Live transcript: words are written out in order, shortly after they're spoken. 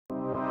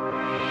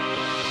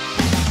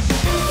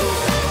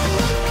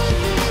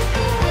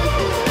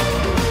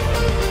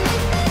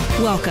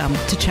Welcome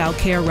to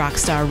Childcare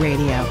Rockstar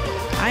Radio.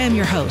 I am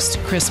your host,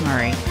 Kris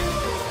Murray.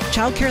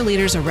 Childcare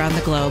leaders around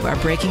the globe are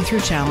breaking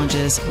through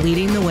challenges,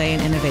 leading the way in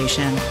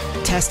innovation,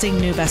 testing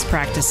new best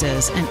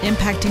practices, and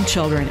impacting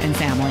children and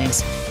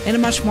families in a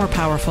much more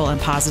powerful and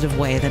positive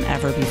way than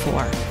ever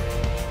before.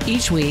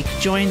 Each week,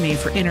 join me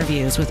for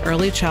interviews with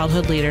early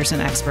childhood leaders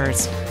and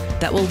experts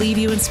that will leave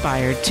you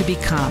inspired to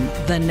become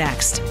the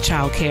next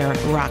childcare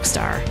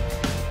rockstar.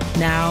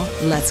 Now,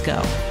 let's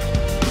go.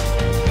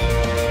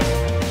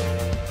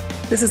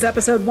 This is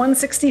episode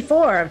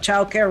 164 of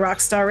Childcare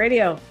Rockstar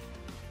Radio,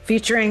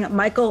 featuring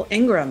Michael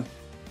Ingram.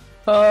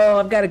 Oh,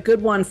 I've got a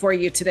good one for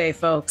you today,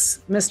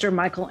 folks. Mr.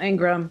 Michael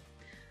Ingram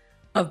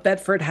of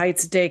Bedford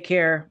Heights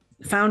Daycare,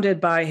 founded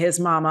by his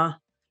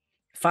mama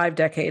 5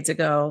 decades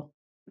ago.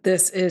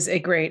 This is a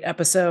great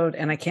episode,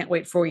 and I can't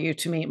wait for you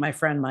to meet my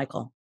friend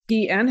Michael.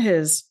 He and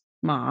his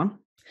mom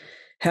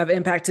have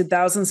impacted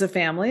thousands of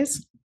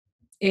families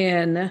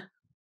in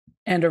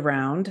and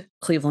around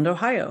Cleveland,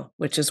 Ohio,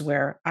 which is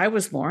where I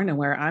was born and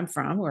where I'm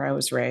from, where I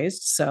was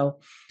raised. So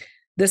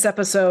this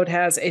episode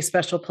has a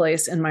special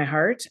place in my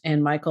heart,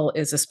 and Michael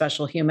is a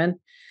special human.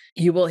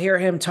 You will hear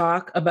him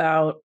talk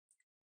about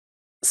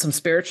some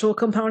spiritual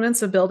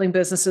components of building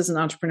businesses and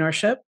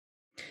entrepreneurship.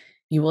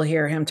 You will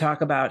hear him talk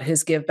about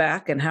his give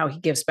back and how he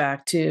gives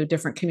back to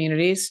different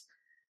communities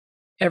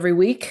every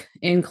week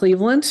in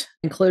Cleveland,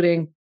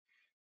 including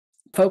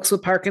folks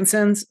with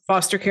Parkinson's,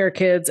 foster care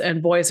kids,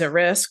 and boys at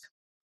risk,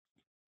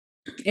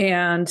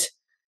 and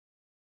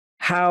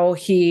how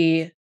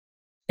he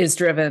is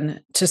driven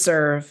to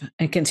serve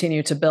and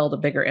continue to build a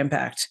bigger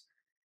impact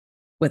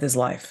with his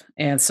life.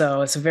 And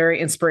so it's a very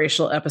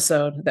inspirational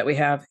episode that we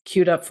have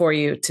queued up for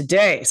you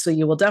today. So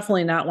you will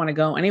definitely not want to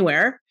go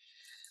anywhere.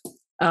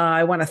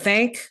 I want to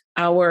thank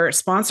our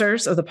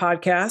sponsors of the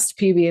podcast,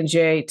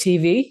 PB&J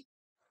TV.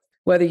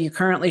 Whether you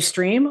currently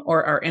stream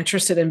or are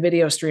interested in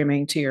video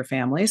streaming to your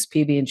families,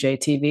 PB&J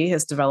TV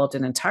has developed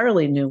an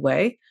entirely new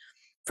way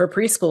for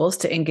preschools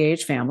to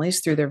engage families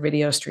through their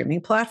video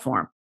streaming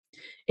platform.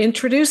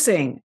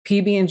 Introducing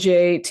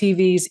PB&J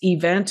TV's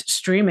event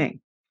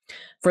streaming.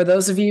 For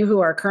those of you who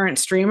are current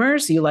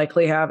streamers, you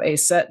likely have a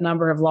set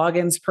number of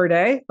logins per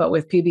day, but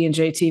with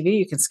PB&J TV,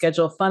 you can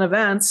schedule fun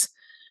events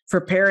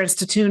for parents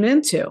to tune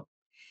into.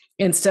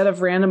 Instead of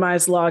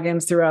randomized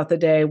logins throughout the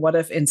day, what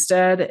if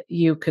instead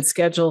you could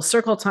schedule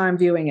circle time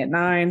viewing at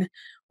 9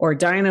 or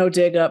Dino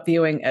Dig Up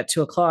viewing at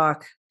 2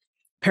 o'clock?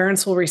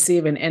 Parents will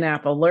receive an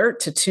in-app alert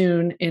to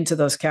tune into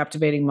those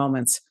captivating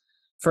moments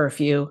for a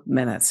few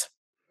minutes.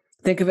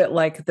 Think of it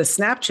like the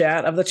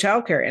Snapchat of the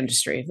childcare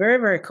industry. Very,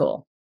 very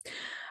cool.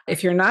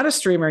 If you're not a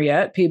streamer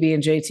yet,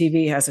 PB&J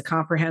TV has a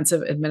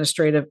comprehensive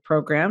administrative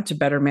program to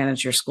better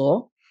manage your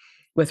school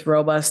with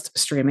robust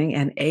streaming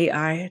and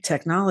AI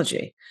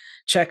technology.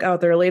 Check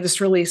out their latest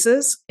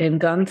releases in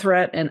gun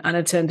threat and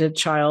unattended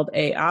child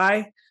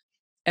AI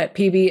at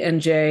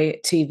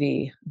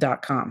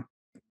pbandjtv.com.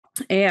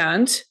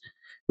 And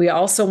we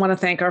also want to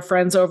thank our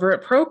friends over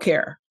at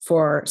ProCare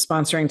for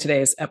sponsoring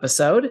today's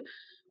episode.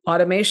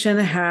 Automation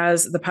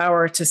has the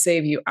power to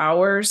save you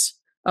hours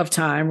of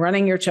time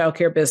running your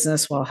childcare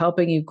business while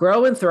helping you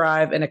grow and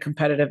thrive in a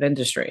competitive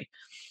industry.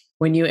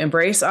 When you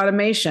embrace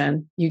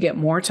automation, you get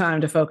more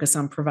time to focus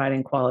on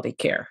providing quality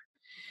care.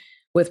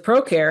 With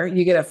ProCare,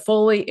 you get a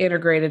fully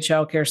integrated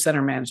childcare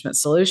center management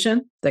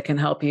solution that can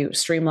help you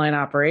streamline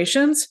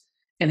operations,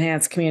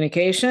 enhance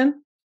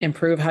communication,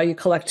 improve how you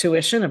collect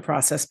tuition and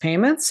process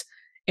payments,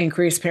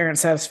 increase parent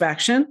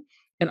satisfaction,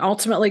 and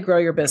ultimately grow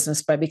your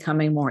business by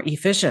becoming more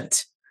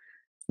efficient.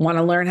 Want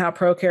to learn how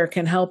ProCare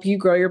can help you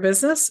grow your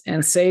business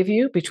and save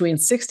you between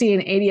 60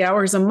 and 80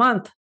 hours a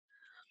month?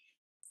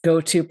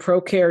 Go to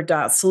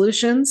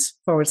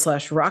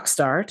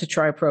procare.solutions/rockstar to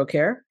try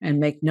ProCare and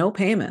make no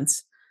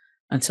payments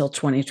until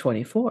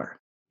 2024.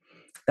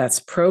 That's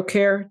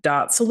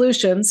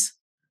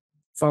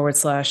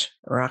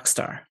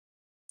procare.solutions/rockstar.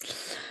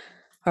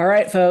 All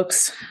right,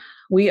 folks,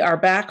 we are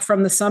back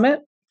from the summit.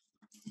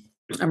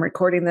 I'm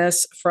recording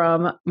this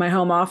from my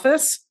home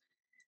office.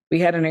 We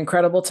had an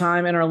incredible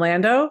time in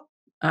Orlando.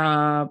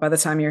 By the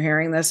time you're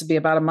hearing this, it'd be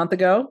about a month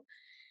ago.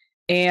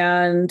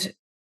 And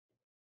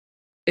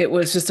it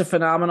was just a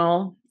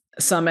phenomenal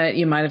summit.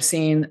 You might have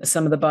seen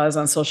some of the buzz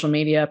on social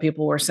media.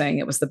 People were saying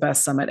it was the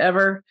best summit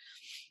ever,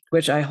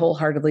 which I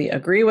wholeheartedly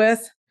agree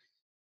with.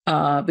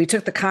 We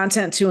took the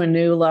content to a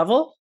new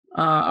level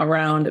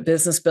around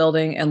business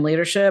building and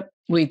leadership.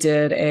 We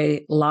did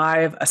a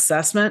live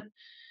assessment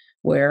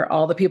where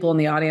all the people in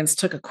the audience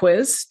took a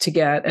quiz to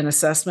get an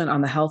assessment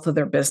on the health of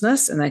their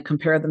business and then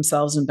compared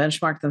themselves and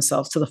benchmarked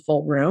themselves to the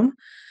full room.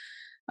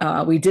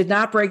 We did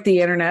not break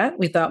the internet.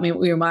 We thought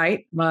we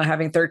might,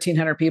 having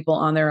 1,300 people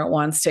on there at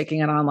once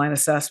taking an online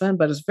assessment,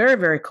 but it's very,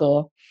 very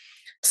cool.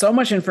 So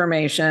much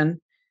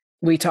information.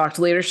 We talked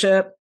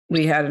leadership.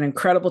 We had an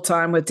incredible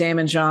time with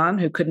Damon John,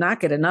 who could not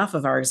get enough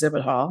of our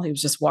exhibit hall. He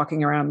was just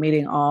walking around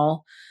meeting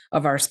all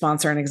of our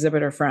sponsor and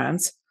exhibitor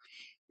friends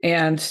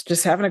and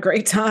just having a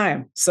great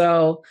time.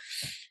 So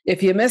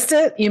if you missed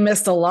it, you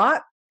missed a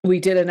lot. we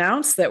did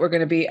announce that we're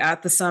going to be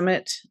at the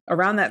summit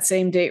around that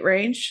same date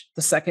range,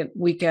 the second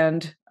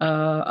weekend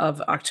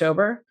of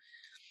October.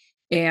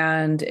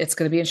 And it's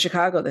going to be in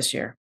Chicago this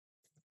year.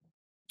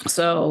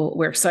 So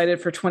we're excited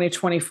for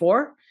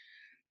 2024.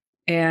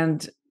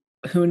 And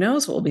who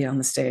knows what will be on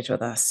the stage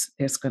with us.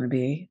 It's going to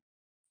be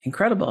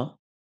incredible.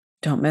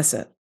 Don't miss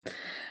it.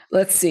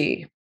 Let's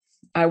see.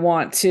 I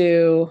want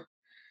to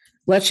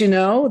let you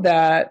know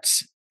that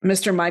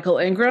Mr. Michael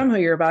Ingram, who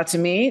you're about to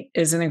meet,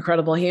 is an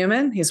incredible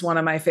human. He's one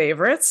of my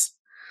favorites.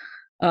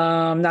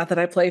 Not that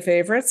I play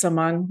favorites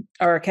among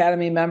our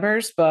Academy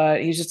members,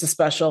 but he's just a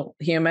special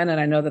human.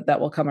 And I know that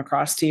will come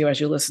across to you as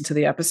you listen to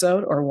the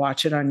episode or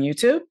watch it on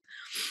YouTube.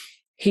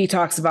 He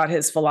talks about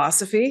his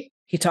philosophy.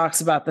 He talks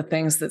about the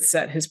things that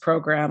set his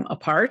program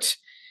apart.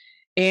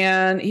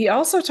 And he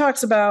also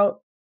talks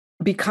about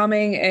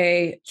becoming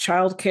a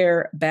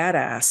childcare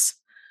badass,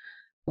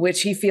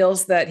 which he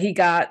feels that he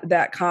got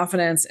that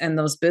confidence and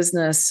those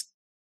business,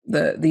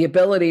 the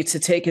ability to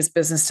take his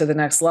business to the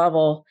next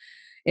level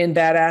in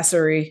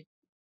badassery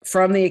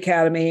from the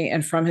Academy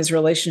and from his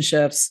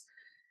relationships.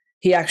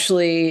 He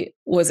actually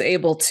was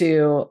able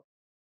to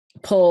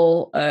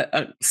pull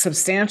a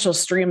substantial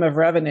stream of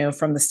revenue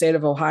from the state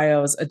of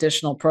Ohio's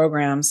additional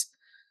programs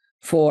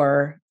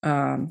for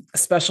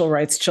special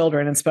rights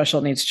children and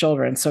special needs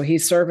children. So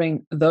he's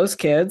serving those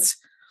kids,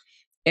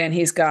 and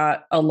he's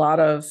got a lot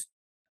of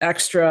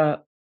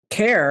extra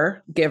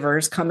care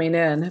givers coming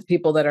in,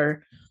 people that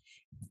are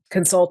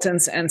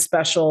consultants and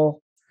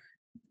special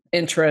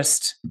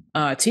interest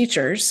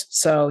teachers.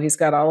 So he's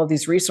got all of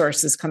these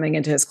resources coming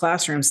into his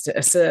classrooms to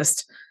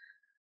assist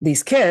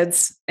these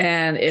kids.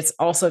 And it's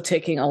also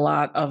taking a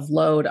lot of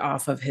load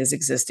off of his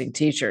existing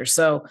teachers.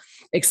 So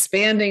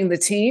expanding the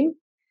team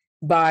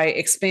by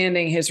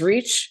expanding his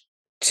reach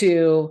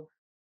to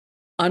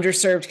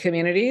underserved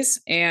communities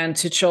and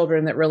to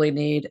children that really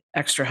need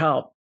extra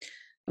help,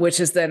 which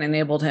has then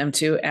enabled him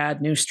to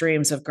add new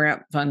streams of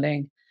grant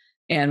funding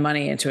and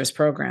money into his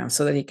program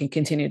so that he can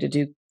continue to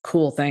do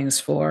cool things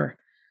for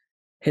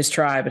his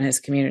tribe and his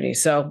community.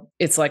 So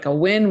it's like a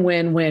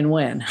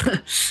win-win-win-win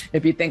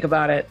if you think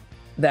about it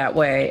that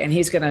way. And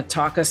he's going to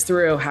talk us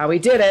through how he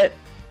did it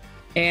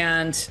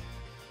and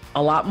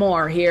a lot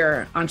more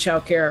here on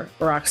Childcare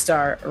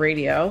Rockstar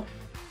Radio.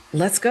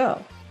 Let's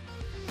go.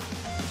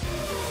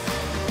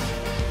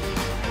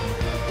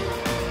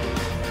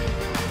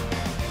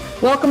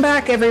 Welcome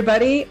back,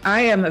 everybody.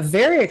 I am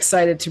very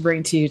excited to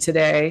bring to you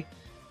today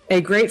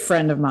a great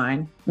friend of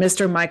mine,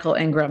 Mr. Michael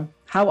Ingram.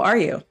 How are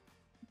you?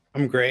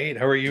 I'm great.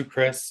 How are you,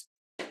 Kris?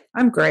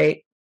 I'm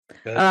great.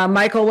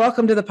 Michael,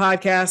 welcome to the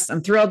podcast.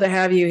 I'm thrilled to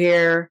have you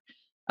here.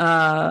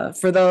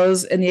 For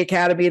those in the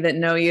Academy that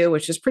know you,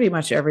 which is pretty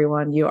much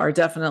everyone, you are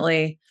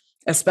definitely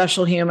a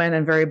special human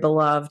and very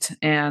beloved.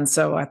 And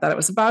so I thought it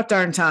was about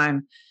darn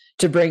time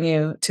to bring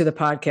you to the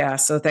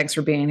podcast. So thanks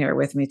for being here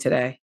with me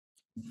today.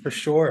 For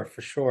sure.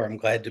 I'm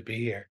glad to be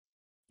here.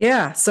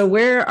 Yeah. So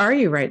where are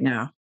you right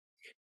now?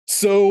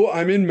 So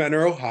I'm in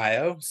Mentor,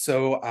 Ohio.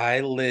 So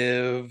I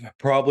live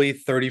probably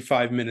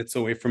 35 minutes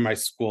away from my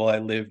school. I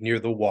live near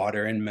the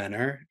water in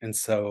Mentor. And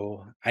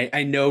so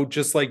I know,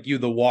 just like you,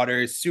 the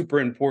water is super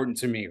important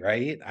to me,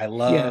 right? I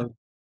love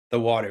the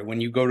water. When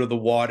you go to the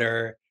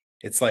water,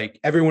 it's like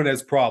everyone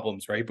has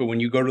problems, right? But when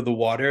you go to the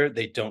water,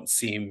 they don't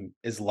seem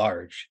as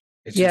large.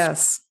 It's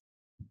just,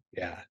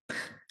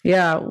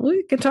 Yeah,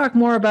 we can talk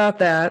more about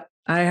that.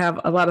 I have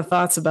a lot of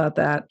thoughts about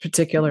that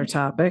particular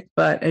topic,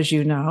 but as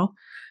you know.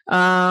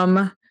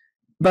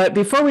 But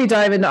before we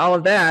dive into all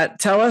of that,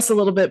 tell us a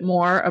little bit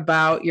more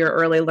about your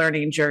early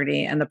learning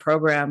journey and the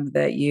program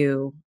that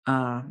you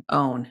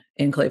own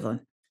in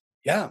Cleveland.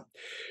 Yeah.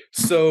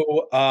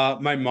 So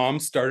my mom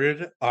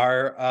started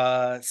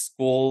our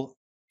school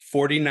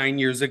 49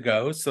 years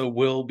ago. So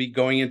we'll be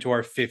going into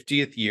our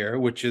 50th year,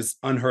 which is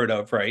unheard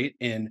of, right,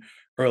 in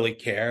early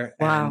care.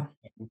 Wow.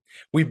 And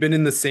we've been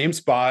in the same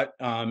spot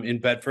in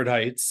Bedford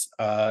Heights,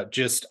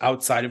 just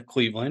outside of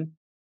Cleveland.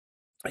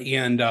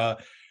 And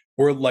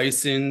we're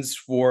licensed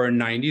for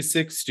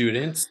 96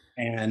 students,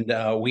 and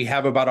we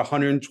have about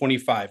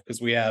 125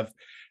 because we have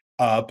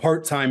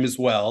part-time as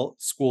well,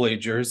 school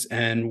agers,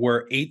 and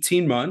we're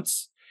 18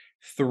 months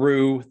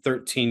through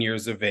 13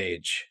 years of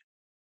age.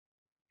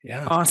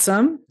 Yeah.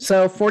 Awesome.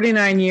 So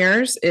 49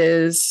 years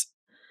is,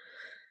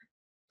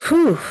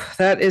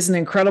 that is an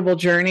incredible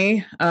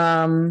journey.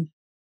 My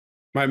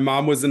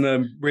mom was an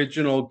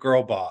original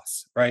girl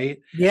boss, right?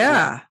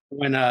 Yeah.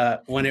 When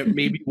it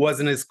maybe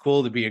wasn't as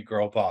cool to be a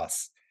girl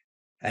boss.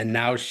 And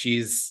now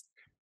she's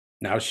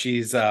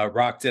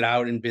rocked it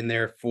out and been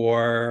there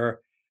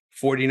for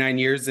 49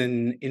 years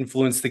and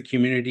influenced the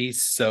community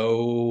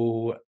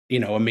so,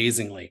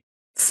 amazingly.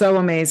 So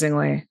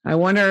amazingly. I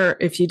wonder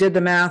if you did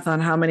the math on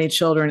how many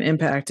children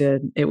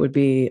impacted, it would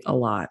be a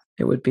lot.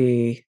 It would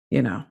be,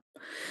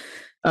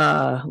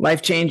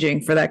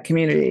 life-changing for that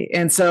community.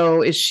 And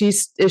so is she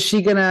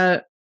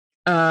gonna,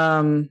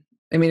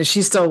 is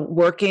she still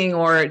working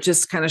or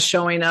just kind of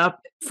showing up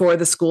for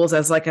the schools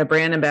as like a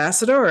brand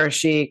ambassador, or is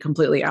she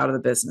completely out of the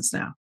business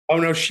now? Oh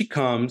no, she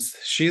comes.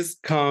 She's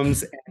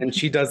comes and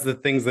she does the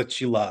things that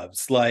she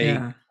loves, like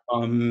Yeah.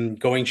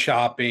 going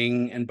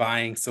shopping and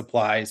buying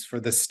supplies for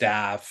the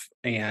staff.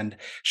 And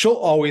she'll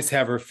always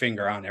have her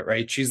finger on it,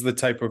 right? She's the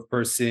type of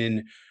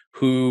person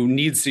who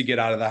needs to get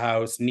out of the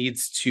house,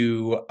 needs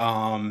to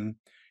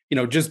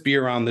just be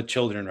around the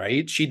children,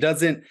 right? She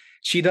doesn't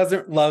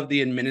love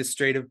the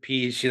administrative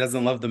piece. She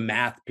doesn't love the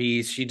math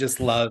piece. She just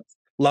loves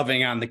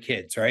loving on the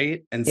kids,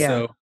 right? And Yeah.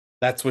 so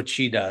that's what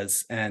she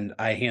does, and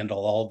I handle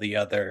all the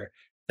other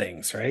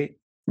things, right?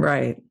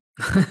 Right.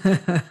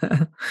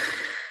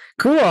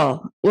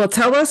 Cool. Well,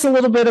 tell us a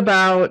little bit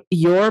about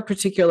your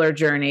particular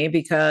journey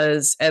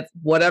because at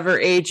whatever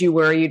age you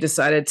were, you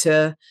decided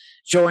to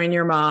join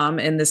your mom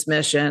in this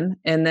mission.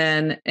 And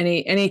then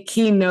any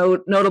key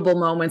notable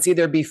moments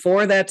either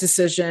before that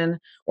decision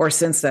or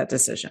since that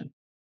decision.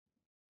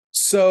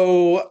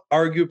 So,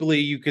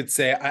 arguably, you could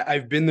say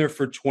I've been there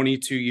for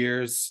 22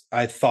 years.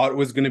 I thought it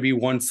was going to be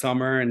one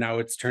summer, and now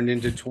it's turned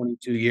into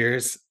 22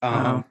 years.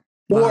 Wow.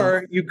 Wow.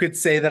 Or you could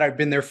say that I've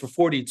been there for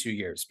 42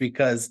 years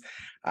because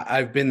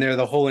I've been there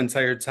the whole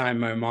entire time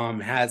my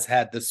mom has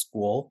had the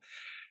school.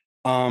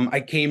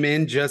 I came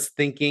in just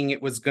thinking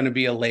it was going to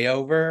be a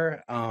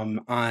layover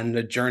on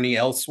a journey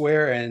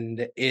elsewhere,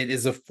 and it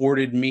has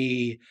afforded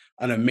me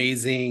an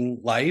amazing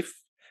life.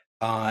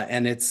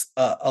 And it's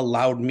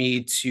allowed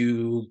me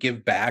to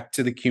give back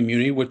to the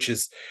community, which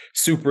is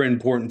super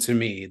important to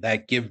me.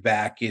 That give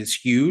back is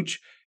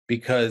huge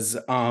because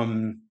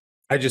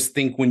I just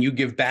think when you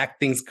give back,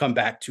 things come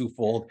back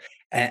twofold,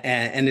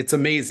 and it's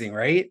amazing,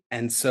 right?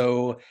 And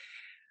so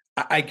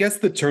I guess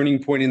the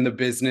turning point in the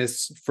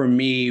business for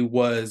me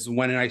was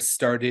when I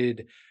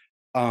started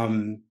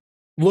um,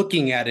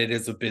 looking at it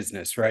as a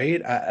business,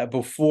 right?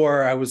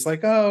 Before I was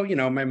like, oh,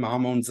 my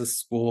mom owns a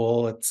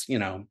school. It's,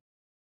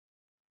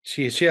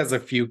 she has a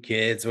few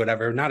kids,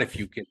 whatever. Not a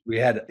few kids. We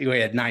had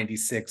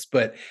 96,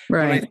 but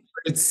when I Right.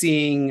 started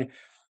seeing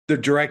the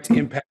direct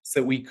impacts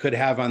that we could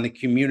have on the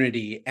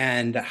community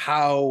and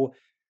how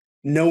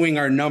knowing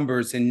our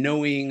numbers and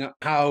knowing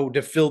how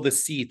to fill the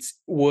seats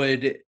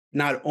would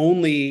not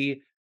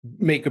only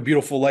make a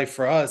beautiful life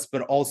for us,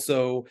 but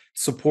also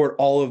support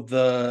all of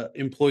the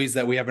employees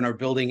that we have in our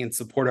building and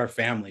support our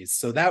families.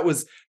 So that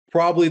was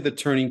probably the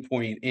turning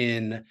point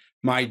in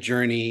my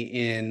journey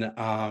in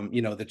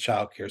the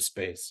childcare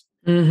space.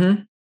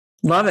 Mm-hmm.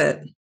 Love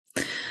it.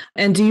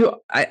 And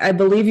I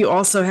believe you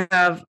also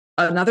have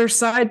another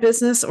side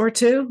business or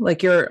two,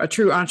 like you're a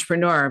true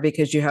entrepreneur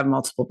because you have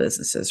multiple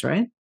businesses,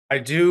 right? I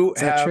do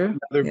Is that have true?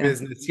 another Yeah.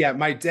 business. Yeah,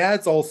 my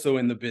dad's also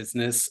in the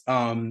business.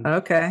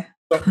 Okay.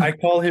 So I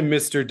call him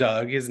Mr.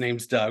 Doug. His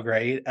name's Doug,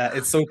 right?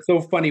 It's so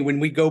funny when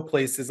we go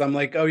places. I'm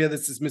like, oh yeah,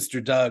 this is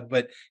Mr. Doug,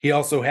 but he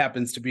also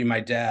happens to be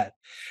my dad.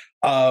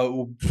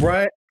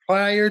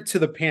 Prior to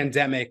the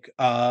pandemic,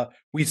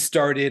 we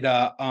started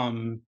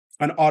an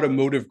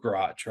automotive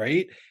garage,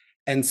 right?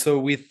 And so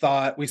we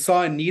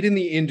saw a need in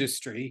the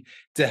industry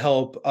to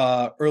help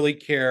early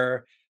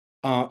care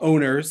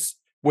owners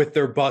with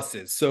their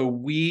buses. So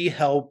we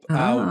help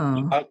out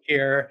Oh,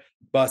 childcare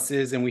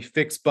buses, and we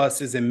fix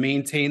buses and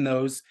maintain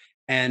those,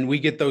 and we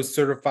get those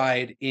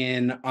certified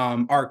in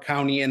our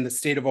county and the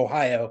state of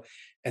Ohio.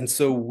 And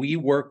so we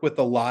work with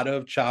a lot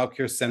of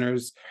childcare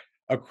centers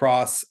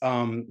across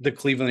the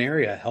Cleveland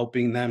area,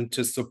 helping them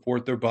to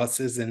support their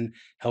buses and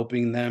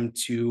helping them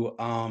to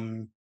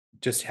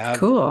just have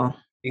cool.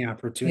 the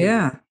opportunity.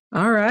 Yeah.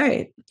 All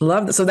right.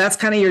 Love that. So that's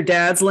kind of your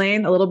dad's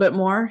lane a little bit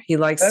more. He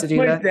likes to That's do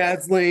my that.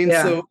 dad's lane.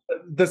 Yeah. So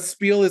the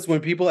spiel is when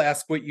people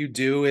ask what you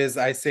do, is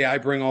I say I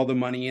bring all the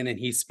money in and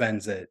he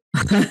spends it.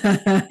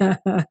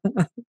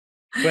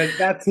 But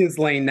that's his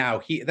lane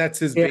now. That's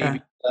his Yeah.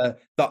 baby,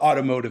 the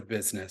automotive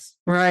business.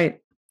 Right.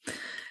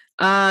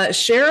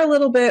 Share a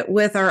little bit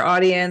with our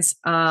audience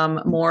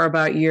more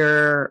about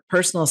your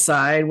personal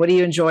side. What do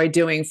you enjoy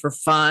doing for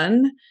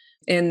fun?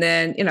 And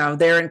then,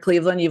 they're in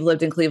Cleveland. You've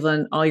lived in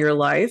Cleveland all your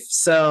life.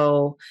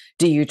 So,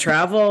 do you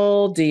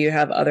travel? Do you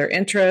have other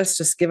interests?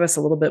 Just give us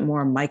a little bit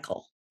more,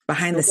 Michael,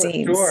 behind the Sure,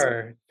 scenes.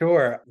 sure,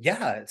 sure.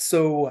 Yeah.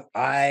 So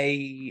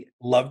I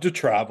love to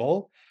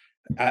travel.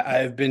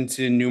 I've been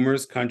to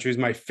numerous countries.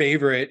 My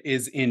favorite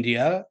is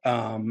India.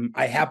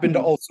 I happen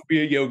to also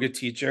be a yoga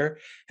teacher.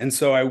 And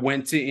so I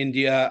went to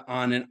India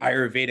on an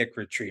Ayurvedic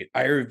retreat.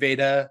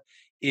 Ayurveda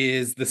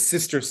is the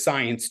sister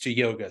science to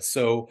yoga.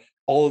 So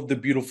all of the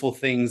beautiful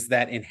things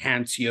that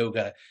enhance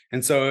yoga.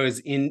 And so I was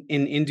in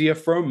India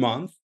for a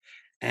month.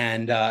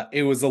 And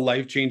it was a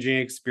life-changing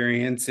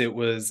experience. It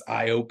was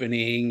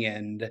eye-opening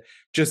and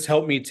just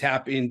helped me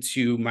tap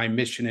into my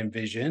mission and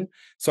vision.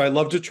 So I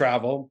love to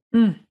travel.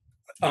 Mm.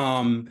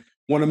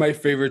 One of my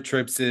favorite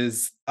trips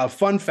is a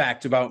fun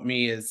fact about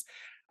me is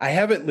I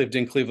haven't lived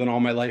in Cleveland all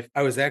my life.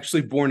 I was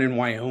actually born in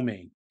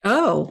Wyoming.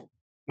 Oh,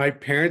 My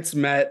parents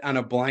met on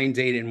a blind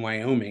date in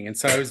Wyoming. And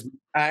so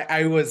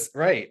I was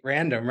right,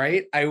 random,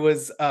 right? I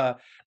was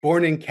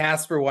born in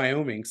Casper,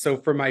 Wyoming. So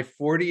for my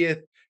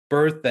 40th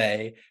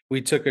birthday,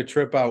 we took a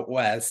trip out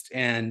west,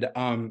 and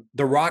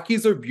the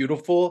Rockies are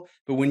beautiful,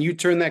 but when you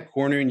turn that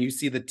corner and you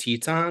see the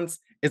Tetons,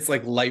 it's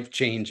like life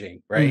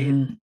changing, right?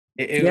 mhm.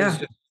 It was Yeah.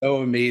 just so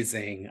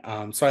amazing.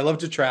 So I love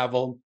to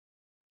travel.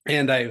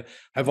 And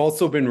I've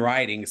also been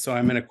writing. So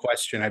I'm an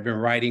equestrian. I've been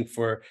writing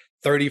for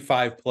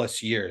 35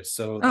 plus years.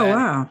 So Oh, that,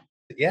 wow.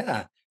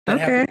 yeah, that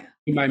Okay. happened to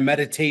be my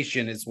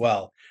meditation as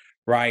well,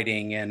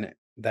 writing. And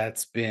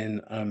that's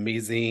been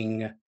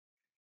amazing.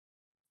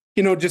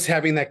 Just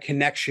having that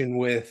connection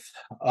with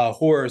a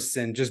horse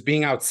and just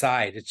being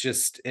outside.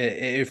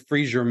 It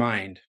frees your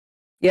mind.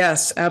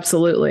 Yes,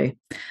 absolutely.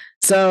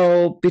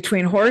 So,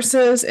 between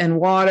horses and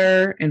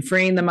water and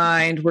freeing the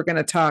mind, we're going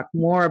to talk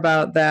more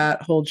about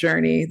that whole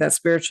journey, that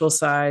spiritual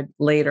side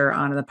later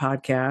on in the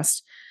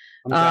podcast.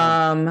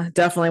 I'm down.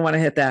 Definitely want to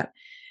hit that.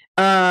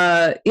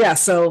 Yeah.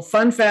 So,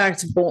 fun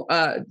fact: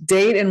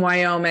 date in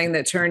Wyoming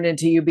that turned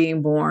into you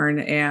being born,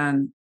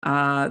 and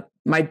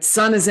my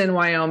son is in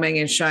Wyoming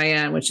in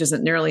Cheyenne, which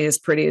isn't nearly as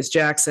pretty as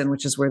Jackson,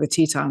 which is where the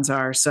Tetons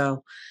are.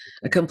 So,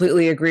 I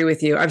completely agree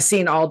with you. I've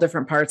seen all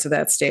different parts of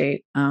that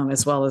state,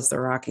 as well as the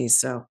Rockies.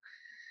 So,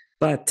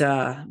 but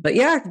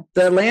yeah,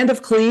 the land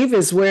of Cleve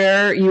is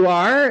where you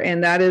are,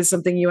 and that is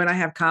something you and I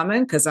have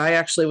common because I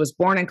actually was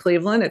born in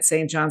Cleveland at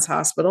St. John's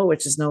Hospital,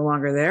 which is no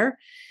longer there,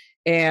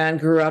 and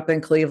grew up in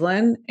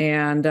Cleveland.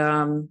 And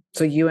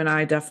so you and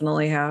I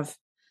definitely have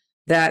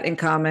that in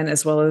common,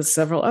 as well as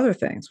several other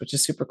things, which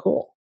is super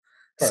cool.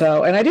 Sure.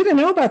 So, and I didn't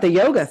know about the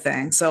yoga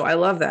thing. So I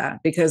love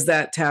that because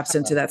that taps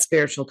into that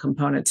spiritual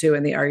component too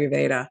in the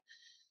Ayurveda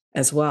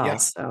as well. Yeah.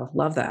 So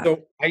love that.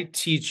 So I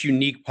teach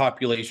unique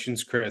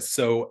populations, Kris.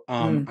 So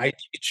Mm, I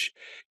teach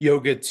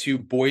yoga to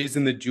boys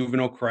in the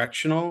juvenile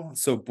correctional.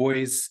 So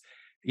boys,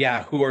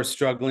 yeah, who are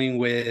struggling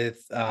with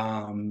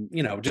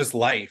just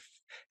life.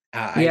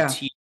 I yeah.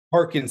 teach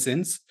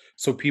Parkinson's.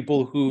 So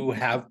people who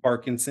have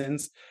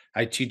Parkinson's,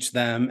 I teach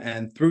them,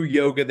 and through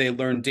yoga, they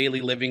learn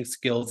daily living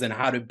skills and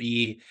how to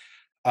be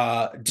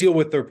deal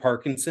with their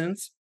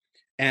Parkinson's.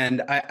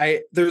 And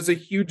there's a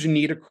huge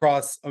need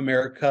across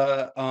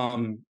America,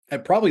 and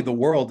probably the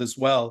world as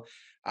well.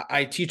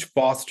 I teach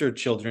foster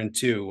children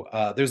too.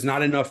 There's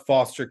not enough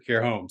foster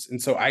care homes,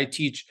 and so I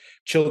teach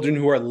children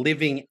who are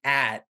living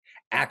at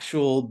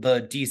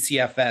the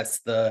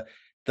DCFS,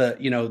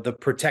 the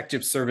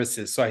protective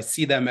services. So I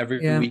see them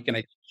every Yeah. week, and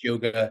I teach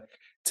yoga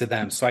to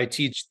them. So I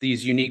teach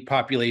these unique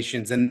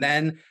populations, and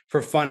then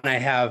for fun, I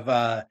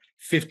have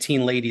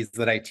 15 ladies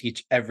that I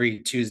teach every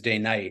Tuesday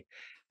night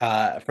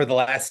for the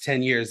last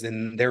 10 years,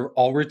 and they're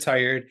all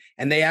retired,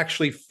 and they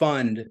actually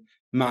fund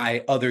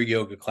my other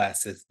yoga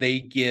classes. They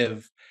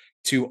give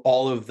to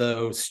all of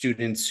those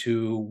students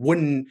who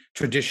wouldn't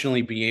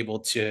traditionally be able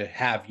to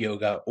have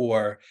yoga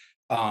or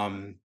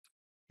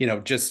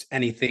just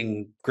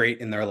anything great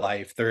in their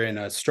life. They're in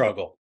a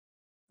struggle.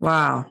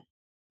 Wow.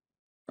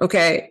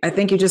 Okay, I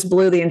think you just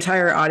blew the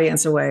entire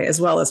audience away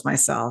as well as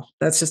myself.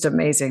 That's just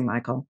amazing,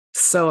 Michael.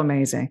 So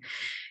amazing.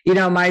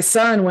 My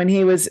son, when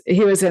he was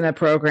in a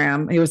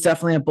program, he was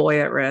definitely a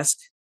boy at risk.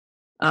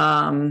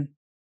 Um,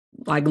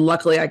 like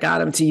luckily I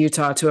got him to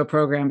Utah to a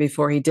program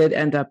before he did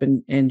end up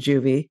in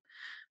juvie.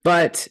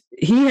 But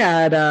he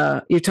had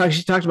you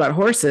talked about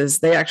horses.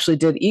 They actually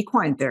did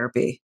equine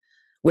therapy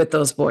with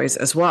those boys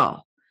as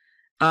well.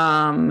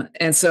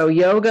 And so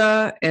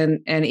yoga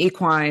and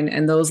equine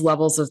and those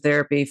levels of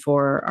therapy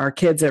for our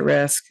kids at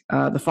risk,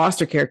 the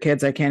foster care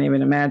kids, I can't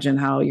even imagine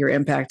how you're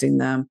impacting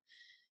them,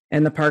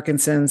 and the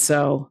Parkinson's.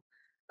 So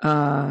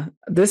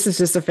this is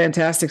just a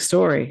fantastic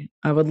story.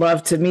 I would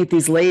love to meet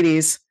these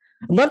ladies.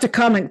 I'd love to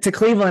come to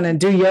Cleveland and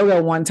do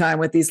yoga one time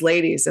with these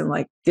ladies and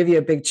like give you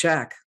a big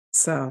check.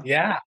 So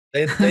Yeah,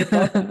 they'd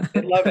love it.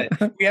 They'd love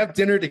it. We have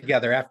dinner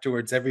together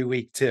afterwards every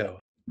week too.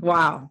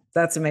 wow,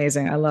 that's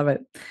amazing. I love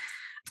it.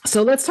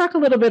 So let's talk a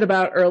little bit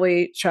about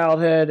early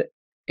childhood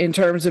in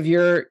terms of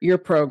your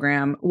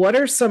program. What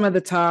are some of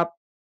the top?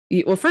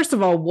 Well, first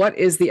of all, what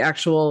is the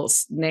actual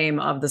name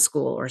of the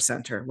school or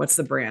center? What's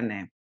the brand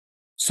name?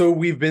 So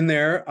we've been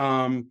there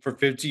for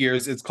 50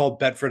 years. It's called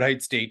Bedford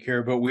Heights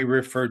Daycare, but we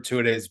refer to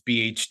it as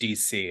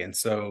BHDC. And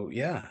so,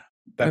 yeah,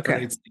 Bedford Okay.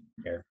 Heights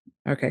Daycare.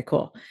 Okay,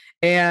 cool.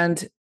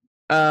 And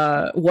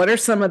what are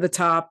some of the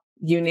top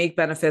unique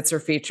benefits or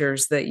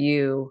features that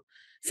you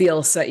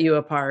feel set you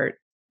apart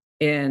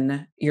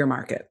in your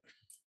market?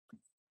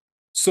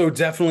 So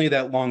definitely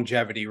that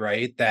longevity,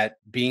 right? That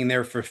being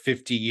there for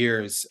 50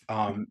 years.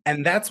 And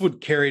that's what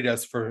carried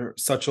us for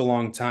such a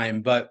long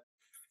time. But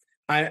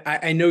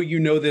I know you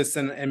know this,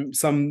 and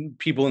some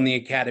people in the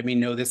academy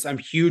know this. I'm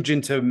huge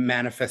into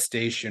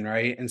manifestation,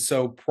 right? And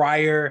so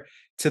prior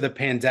to the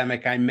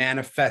pandemic, I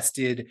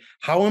manifested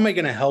how am I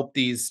going to help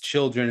these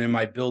children in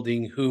my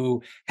building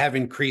who have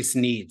increased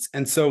needs?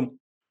 And so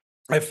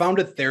I found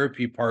a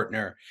therapy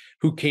partner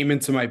who came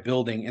into my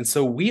building. And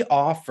so we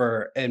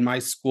offer in my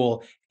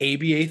school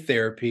ABA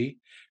therapy.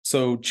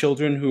 So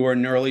children who are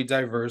neurally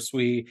diverse,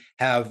 we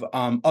have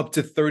up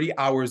to 30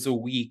 hours a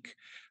week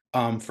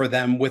for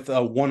them with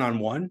a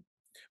one-on-one.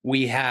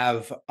 We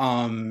have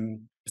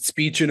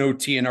speech and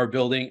OT in our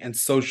building and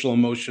social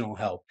emotional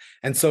help.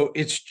 And so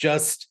it's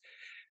just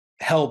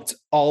helped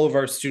all of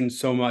our students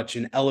so much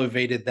and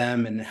elevated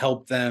them and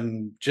helped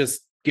them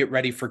just get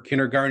ready for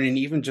kindergarten and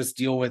even just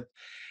deal with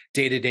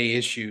day-to-day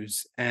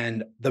issues.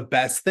 And the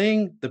best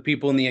thing, the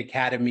people in the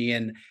academy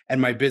and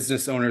my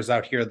business owners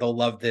out here, they'll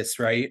love this,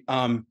 right?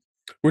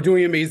 We're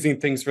doing amazing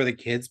things for the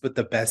kids, but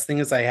the best thing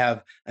is I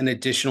have an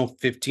additional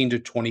 15 to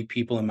 20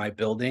 people in my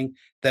building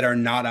that are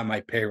not on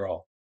my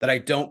payroll, that I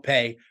don't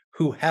pay,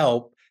 who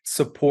help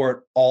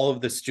support all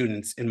of the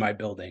students in my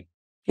building.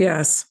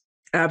 Yes,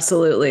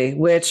 absolutely.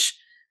 Which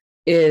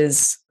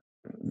is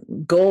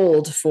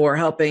gold for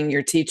helping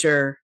your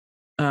teacher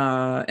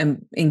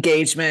and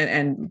engagement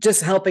and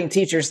just helping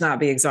teachers not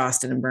be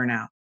exhausted and burn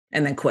out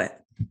and then quit.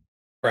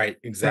 Right,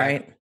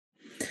 exactly. Right.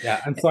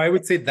 Yeah, and so I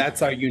would say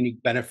that's our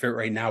unique benefit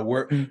right now.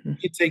 Mhm.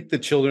 We take the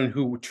children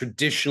who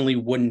traditionally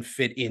wouldn't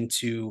fit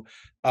into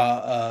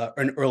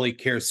an early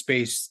care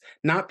space,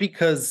 not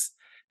because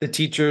the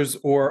teachers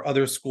or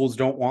other schools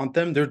don't want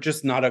them; they're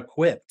just not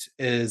equipped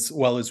as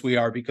well as we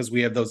are because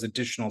we have those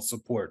additional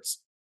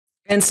supports.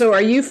 And so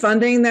are you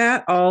funding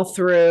that all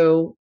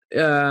through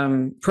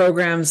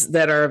programs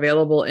that are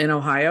available in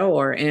Ohio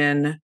or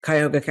in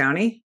Cuyahoga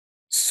County?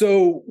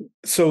 So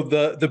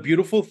the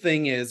beautiful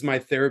thing is my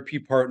therapy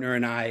partner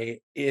and I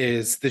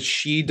is that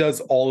she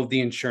does all of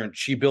the insurance.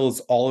 She bills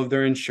all of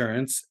their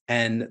insurance.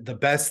 And the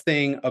best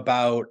thing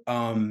about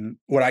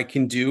what I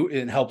can do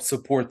and help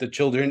support the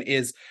children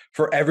is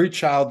for every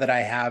child that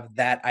I have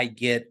that I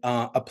get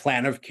a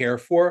plan of care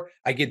for,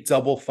 I get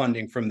double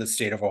funding from the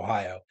state of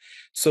Ohio.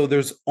 So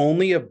there's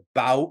only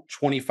about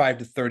 25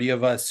 to 30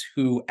 of us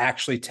who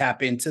actually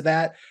tap into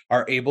that,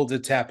 are able to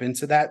tap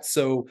into that.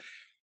 So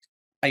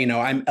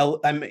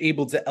I'm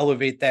able to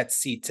elevate that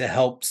seat to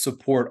help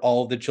support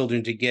all the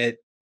children to get,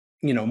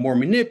 more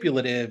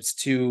manipulatives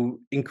to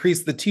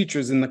increase the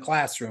teachers in the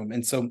classroom.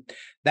 And so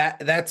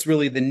that's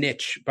really the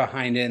niche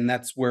behind it. And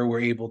that's where we're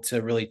able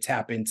to really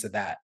tap into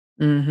that.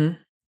 Mm-hmm.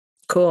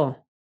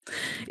 Cool.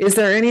 Is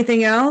there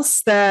anything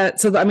else I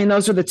mean,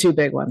 those are the two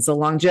big ones, the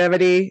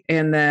longevity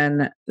and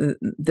then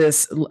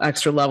this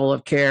extra level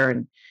of care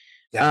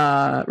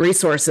and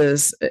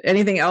resources.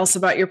 Anything else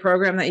about your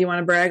program that you want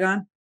to brag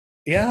on?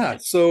 Yeah.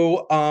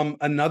 So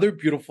another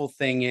beautiful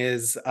thing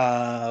is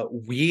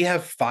we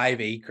have 5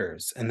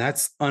 acres, and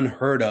that's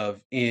unheard of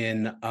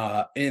in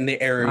the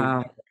area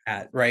Wow. that we're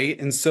at,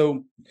 right? And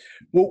so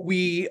what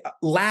we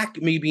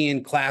lack maybe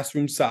in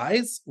classroom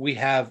size, we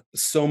have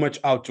so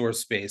much outdoor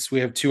space. We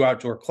have 2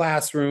 outdoor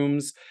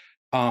classrooms,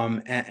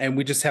 and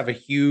we just have a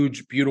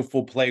huge,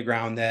 beautiful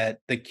playground that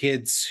the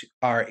kids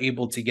are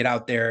able to get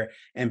out there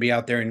and be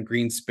out there in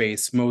green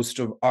space. Most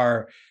of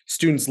our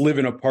students live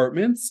in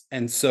apartments,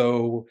 and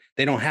so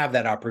they don't have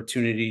that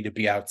opportunity to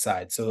be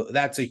outside. So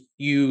that's a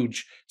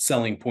huge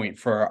selling point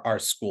for our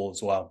school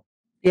as well.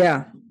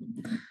 Yeah.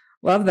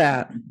 Love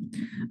that.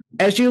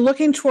 As you're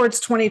looking towards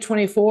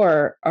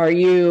 2024, are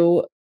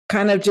you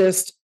kind of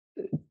just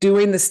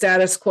doing the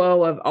status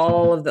quo of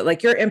all of the,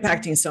 like you're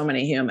impacting so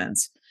many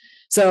humans.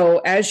 So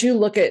as you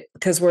look at,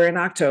 because we're in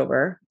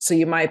October, so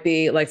you might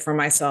be like, for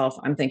myself,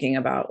 I'm thinking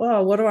about,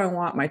 well, what do I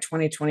want my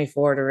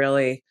 2024 to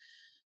really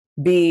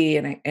be?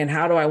 And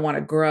how do I want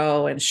to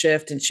grow and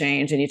shift and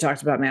change? And you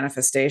talked about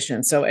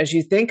manifestation. So as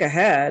you think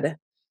ahead,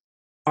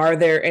 are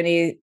there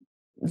any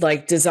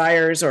like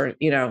desires or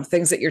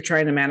things that you're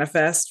trying to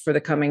manifest for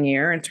the coming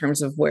year in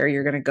terms of where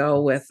you're going to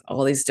go with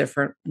all these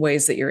different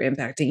ways that you're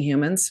impacting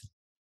humans?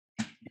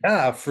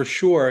 Yeah, for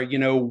sure.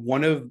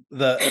 One of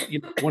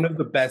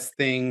the best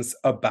things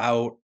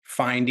about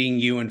finding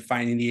you and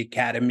finding the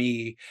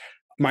academy,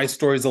 my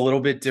story is a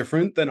little bit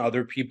different than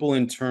other people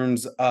in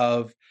terms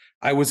of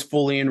I was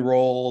fully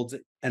enrolled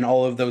and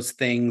all of those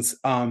things.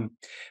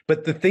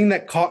 But the thing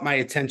that caught my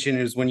attention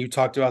is when you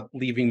talked about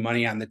leaving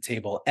money on the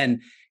table, and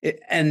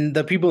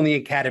the people in the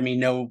academy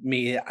know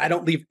me. I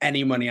don't leave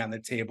any money on the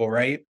table,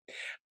 right?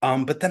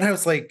 But then I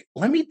was like,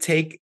 let me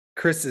take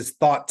Chris's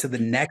thought to the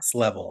next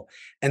level.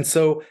 And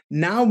so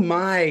now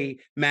my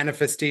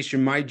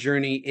manifestation, my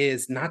journey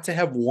is not to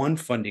have one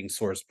funding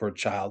source per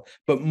child,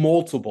 but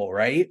multiple,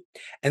 right?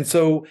 And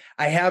so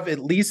I have at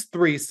least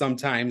 3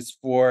 sometimes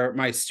for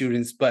my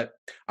students, but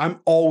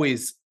I'm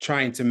always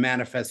trying to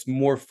manifest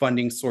more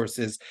funding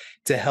sources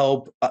to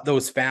help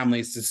those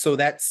families so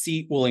that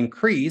seat will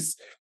increase.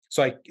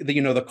 So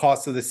the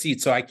cost of the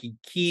seat, so I can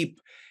keep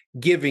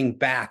giving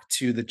back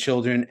to the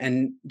children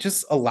and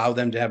just allow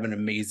them to have an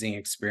amazing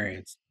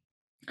experience.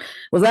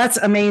 Well, that's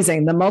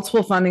amazing. The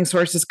multiple funding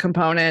sources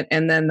component,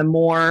 and then the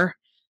more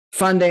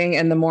funding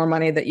and the more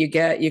money that you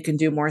get, you can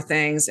do more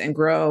things and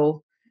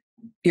grow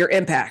your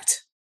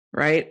impact,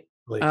 right?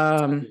 Like,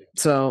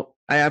 So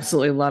I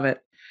absolutely love it.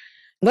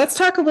 Let's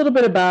talk a little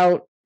bit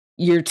about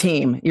your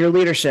team, your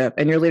leadership,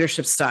 and your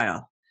leadership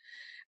style.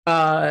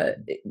 Uh,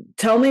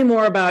 Tell me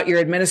more about your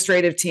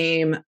administrative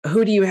team.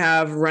 Who do you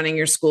have running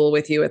your school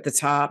with you at the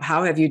top?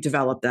 How have you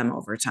developed them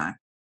over time?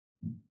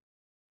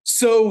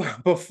 so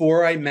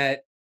before I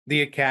met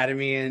the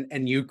academy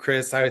and you,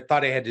 Kris, I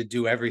thought I had to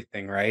do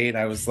everything, right?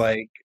 I was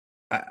like,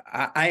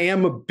 I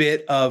am a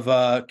bit of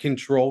a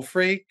control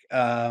freak.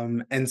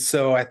 And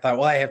so I thought,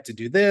 well, I have to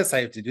do this,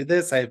 I have to do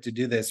this, I have to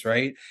do this,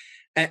 right?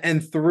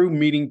 And through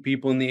meeting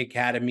people in the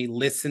academy,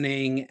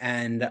 listening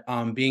and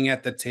being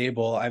at the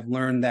table, I've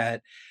learned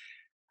that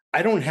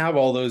I don't have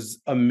all those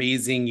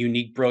amazing,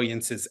 unique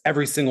brilliances,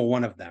 every single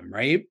one of them,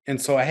 right? And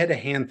so I had to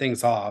hand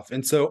things off.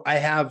 And so I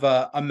have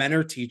a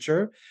mentor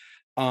teacher.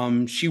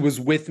 She was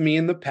with me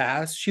in the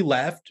past. She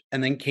left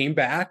and then came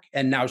back,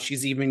 and now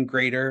she's even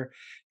greater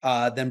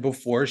than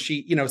before.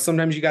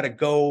 Sometimes you got to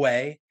go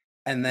away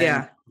and then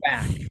Yeah.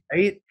 back,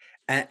 right?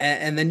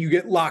 And then you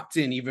get locked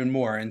in even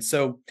more. And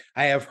so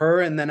I have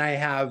her, and then I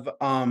have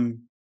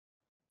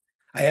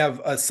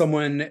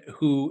someone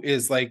who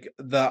is like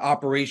the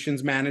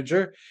operations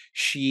manager.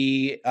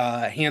 She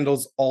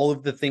handles all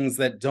of the things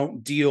that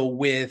don't deal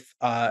with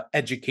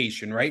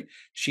education, right?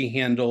 She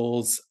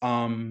handles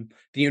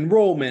the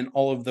enrollment,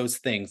 all of those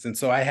things. And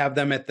so I have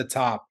them at the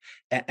top,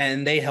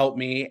 and they help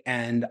me,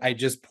 and I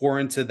just pour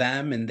into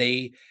them, and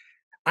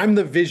I'm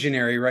the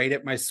visionary, right,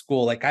 at my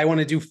school. Like, I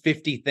want to do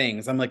 50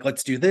 things. I'm like,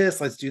 let's do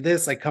this, let's do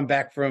this. I come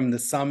back from the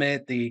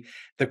summit, the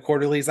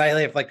quarterlies. I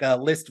have like a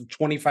list of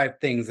 25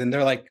 things, and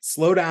they're like,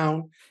 slow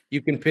down.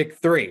 You can pick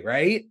three,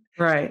 right?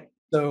 Right.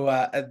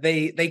 So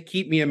they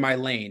keep me in my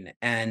lane,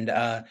 and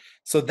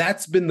so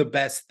that's been the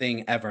best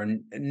thing ever.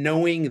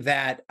 Knowing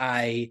that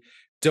I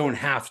don't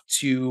have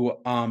to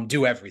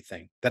do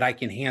everything, that I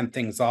can hand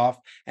things off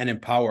and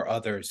empower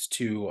others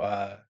to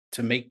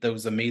make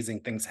those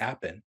amazing things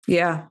happen.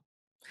 Yeah.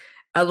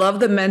 I love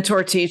the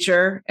mentor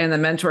teacher, and the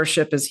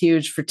mentorship is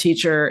huge for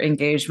teacher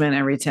engagement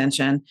and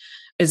retention.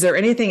 Is there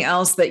anything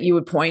else that you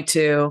would point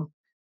to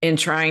in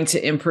trying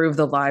to improve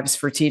the lives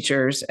for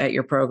teachers at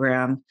your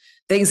program?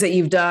 Things that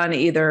you've done,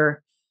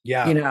 either,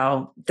 Yeah.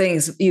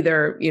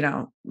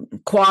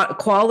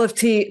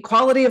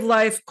 quality of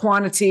life,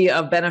 quantity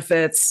of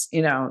benefits,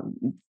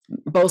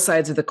 both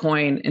sides of the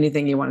coin.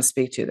 Anything you want to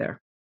speak to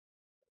there?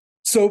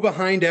 So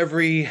behind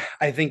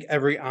I think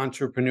every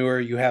entrepreneur,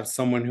 you have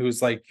someone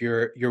who's like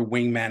your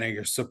wingman or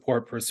your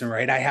support person,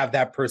 right? I have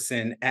that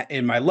person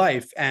in my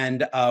life,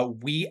 and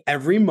we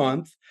every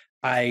month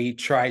I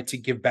try to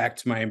give back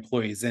to my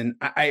employees, and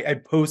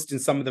I post in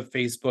some of the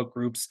Facebook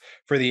groups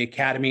for the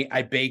academy.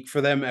 I bake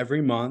for them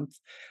every month,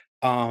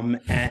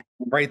 and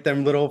write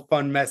them little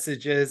fun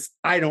messages.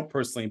 I don't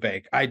personally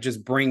bake; I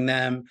just bring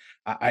them.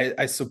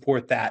 I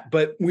support that.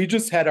 But we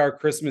just had our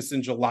Christmas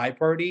in July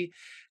party,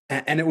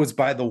 and it was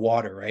by the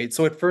water, right?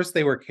 So at first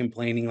they were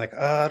complaining, like,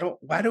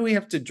 why do we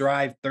have to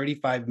drive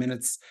 35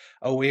 minutes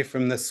away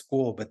from the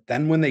school? But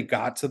then when they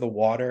got to the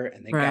water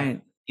and they got to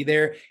Right. be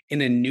there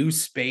in a new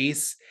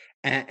space,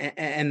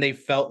 and they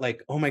felt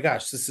like, oh my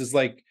gosh, this is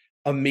like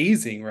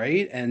amazing,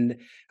 right? And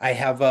I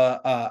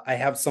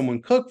have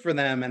someone cook for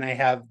them, and I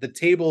have the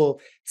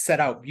table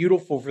set out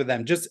beautiful for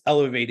them, just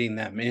elevating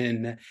them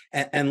in,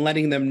 and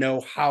letting them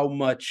know how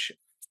much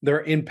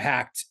their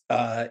impact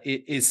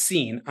is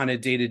seen on a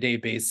day-to-day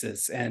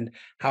basis, and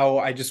how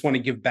I just want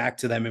to give back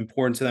to them,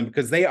 important to them,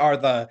 because they are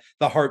the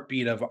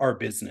heartbeat of our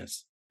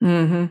business.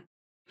 Hmm.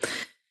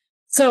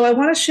 So I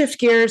want to shift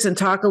gears and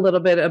talk a little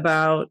bit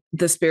about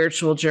the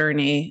spiritual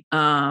journey.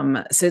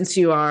 Since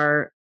you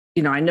are,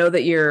 I know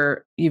that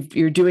you're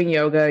doing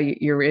yoga,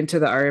 you're into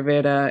the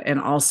Ayurveda, and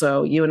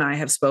also you and I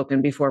have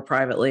spoken before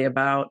privately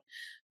about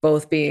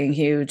both being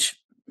huge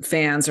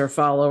fans or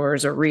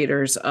followers or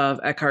readers of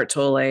Eckhart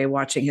Tolle,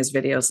 watching his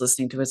videos,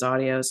 listening to his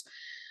audios.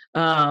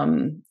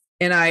 And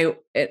I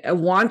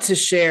want to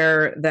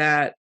share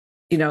that,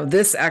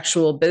 this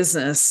actual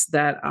business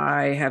that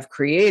I have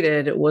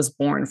created was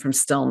born from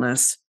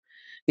stillness,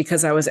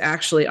 because I was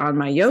actually on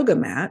my yoga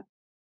mat,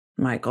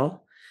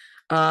 Michael,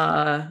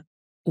 uh,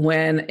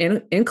 when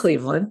in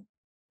Cleveland,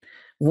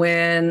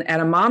 when at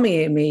a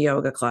mommy and me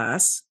yoga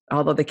class,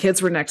 although the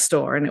kids were next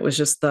door and it was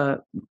just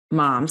the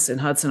moms in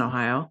Hudson,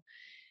 Ohio.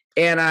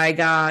 And I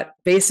got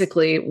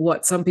basically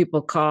what some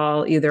people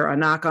call either a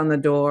knock on the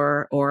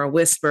door or a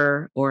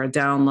whisper or a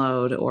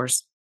download or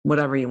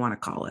whatever you want to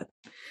call it.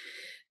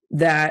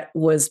 That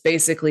was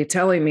basically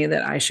telling me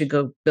that I should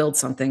go build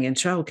something in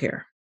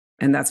childcare.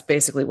 And that's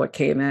basically what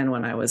came in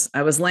when I was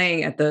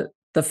laying at the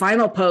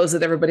final pose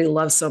that everybody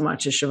loves so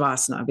much is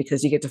Shavasana,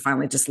 because you get to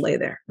finally just lay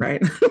there,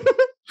 right?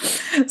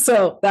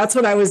 So that's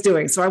what I was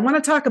doing. So I want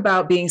to talk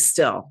about being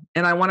still.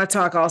 And I want to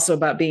talk also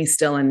about being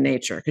still in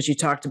nature, because you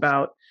talked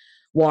about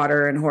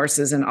water and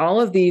horses, and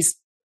all of these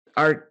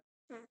are,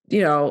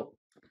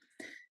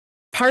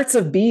 parts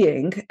of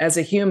being as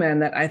a human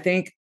that I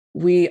think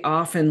we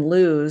often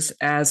lose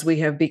as we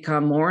have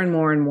become more and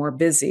more and more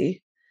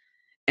busy,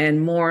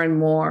 and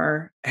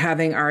more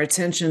having our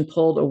attention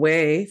pulled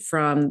away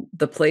from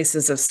the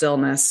places of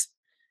stillness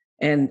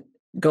and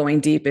going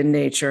deep in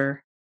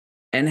nature,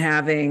 and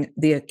having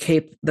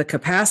the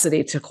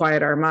capacity to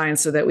quiet our minds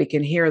so that we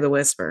can hear the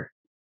whisper.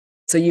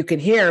 So you can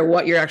hear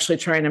what you're actually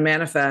trying to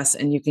manifest,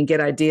 and you can get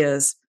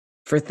ideas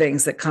for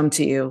things that come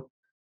to you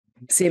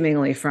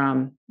seemingly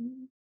from,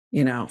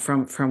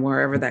 from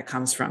wherever that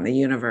comes from, the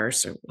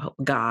universe or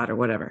God or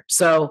whatever.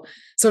 So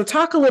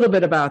talk a little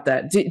bit about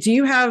that. Do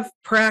you have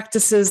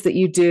practices that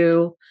you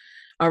do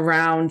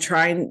around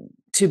trying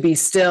to be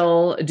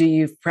still? Do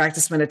you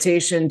practice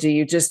meditation? Do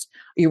you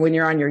when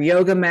you're on your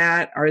yoga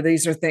mat,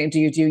 these things, do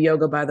you do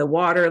yoga by the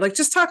water? Like,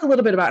 just talk a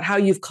little bit about how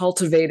you've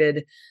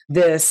cultivated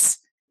this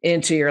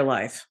into your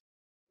life.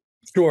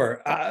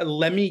 Sure.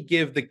 Let me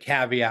give the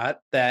caveat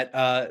that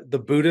the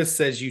Buddha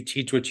says you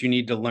teach what you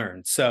need to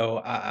learn.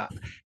 So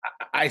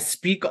I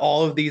speak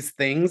all of these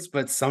things,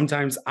 but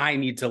sometimes I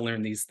need to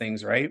learn these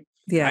things, right?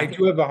 I Yeah.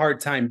 do have a hard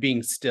time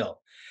being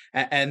still.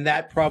 And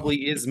that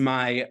probably is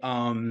my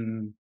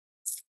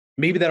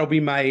maybe that'll be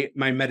my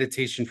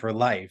meditation for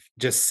life,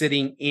 just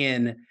sitting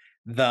in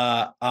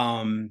the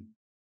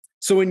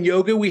so in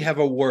yoga we have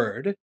a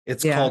word.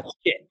 It's Yeah. called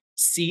chit,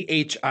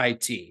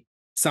 CHIT.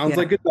 Sounds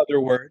like Yeah.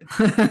 another word.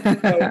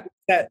 So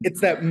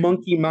it's that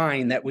monkey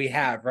mind that we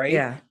have, right?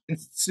 Yeah.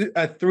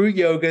 And through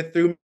yoga,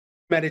 through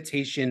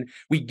meditation,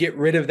 we get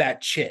rid of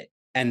that chit.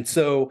 And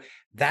so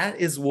that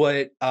is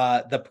what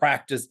the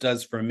practice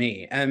does for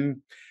me.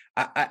 And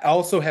I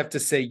also have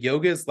to say,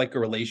 yoga is like a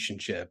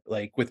relationship,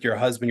 like with your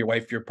husband, your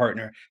wife, your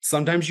partner.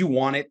 Sometimes you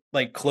want it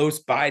like close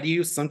by to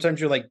you.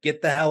 Sometimes you're like,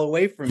 get the hell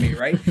away from me,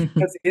 right?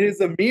 Because it is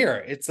a mirror.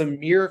 It's a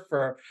mirror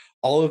for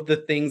all of the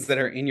things that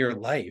are in your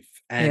life.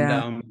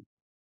 Yeah.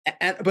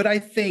 But I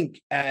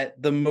think at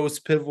the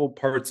most pivotal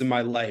parts in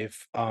my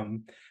life,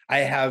 I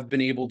have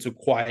been able to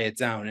quiet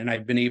down and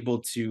I've been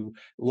able to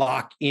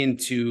lock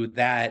into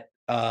that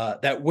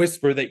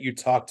whisper that you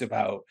talked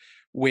about,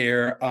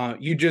 where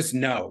you just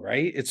know,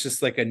 right? It's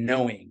just like a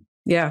knowing.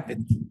 Yeah.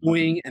 It's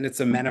knowing, and it's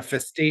a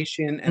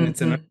manifestation, and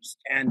it's an Hmm.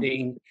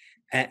 understanding,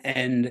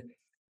 and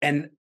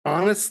and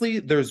honestly,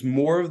 there's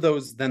more of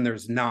those than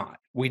there's not.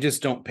 We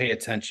just don't pay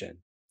attention.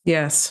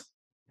 Yes.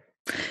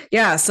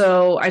 Yeah.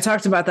 So I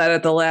talked about that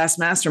at the last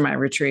mastermind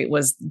retreat,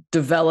 was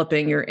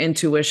developing your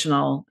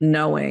intuitional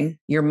knowing,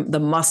 the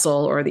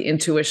muscle or the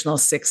intuitional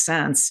sixth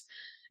sense.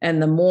 And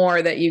the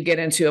more that you get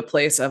into a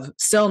place of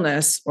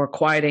stillness or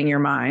quieting your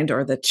mind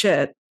or the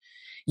chit,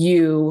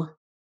 you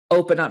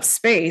open up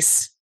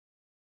space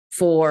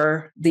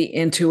for the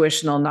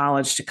intuitional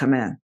knowledge to come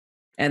in.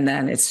 And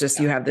then it's just,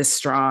 you have this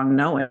strong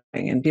knowing,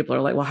 and people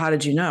are like, well, how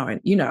did you know? And,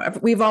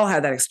 we've all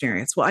had that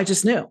experience. Well, I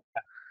just knew.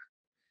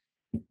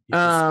 You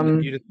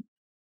Um, just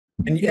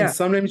and yeah.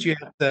 sometimes you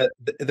have to.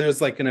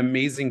 There's like an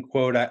amazing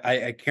quote.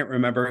 I can't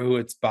remember who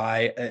it's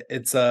by.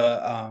 It's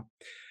a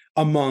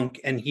monk,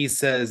 and he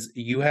says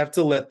you have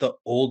to let the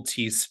old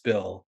tea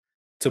spill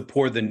to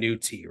pour the new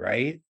tea,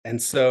 right?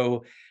 And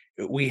so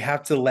we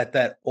have to let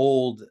that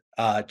old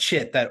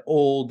chit, that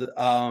old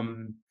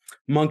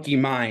monkey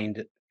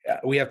mind,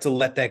 we have to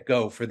let that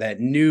go for that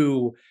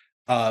new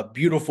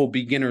beautiful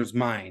beginner's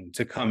mind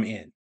to come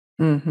in.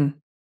 Hmm.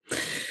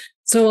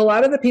 So a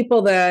lot of the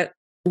people that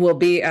will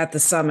be at the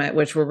summit,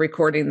 which we're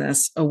recording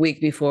this a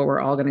week before we're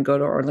all going to go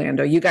to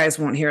Orlando. You guys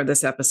won't hear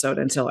this episode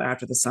until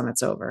after the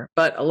summit's over.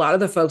 But a lot of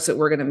the folks that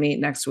we're going to meet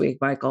next week,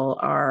 Michael,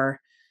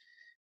 are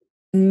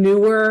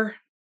newer,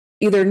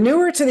 either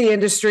newer to the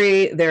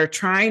industry, they're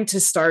trying to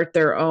start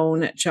their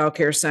own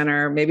childcare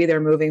center, maybe they're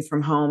moving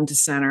from home to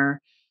center,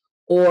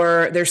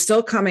 or they're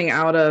still coming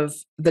out of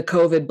the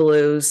COVID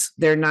blues.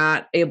 They're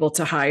not able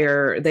to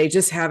hire. They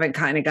just haven't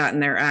kind of gotten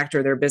their act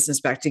or their business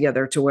back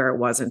together to where it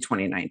was in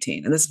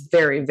 2019. And this is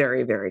very,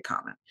 very, very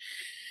common.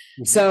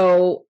 Mhm.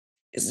 So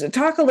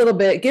talk a little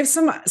bit, give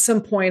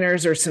some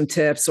pointers or some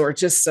tips, or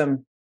just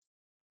some,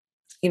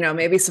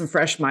 maybe some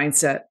fresh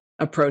mindset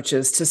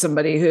approaches to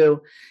somebody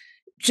who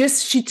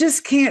she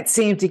just can't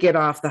seem to get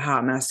off the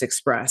hot mess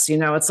express.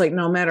 It's like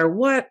no matter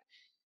what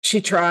she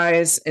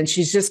tries, and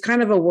she's just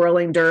kind of a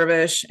whirling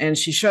dervish, and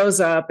she shows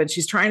up and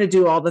she's trying to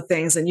do all the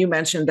things. And you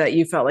mentioned that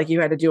you felt like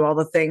you had to do all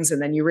the things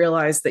and then you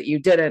realized that you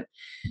didn't.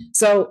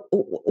 So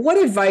what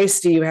advice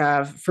do you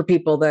have for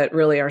people that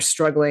really are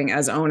struggling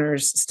as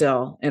owners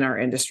still in our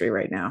industry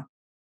right now?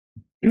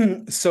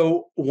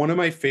 So one of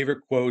my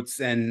favorite quotes,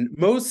 and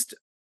most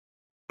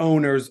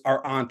owners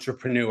are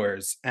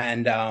entrepreneurs,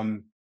 and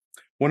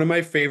one of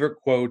my favorite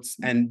quotes,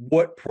 and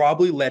what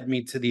probably led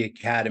me to the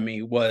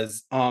academy,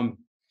 was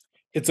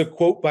it's a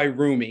quote by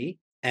Rumi,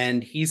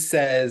 and he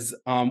says,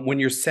 when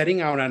you're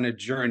setting out on a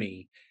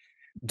journey,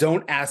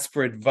 don't ask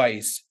for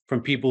advice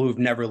from people who've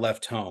never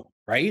left home,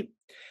 right?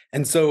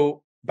 And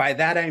so by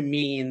that I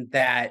mean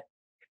that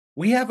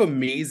we have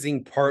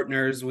amazing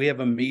partners, we have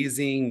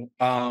amazing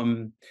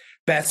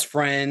best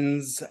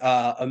friends,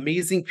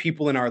 amazing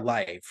people in our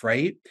life,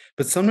 right?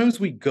 But sometimes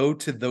we go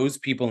to those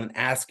people and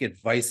ask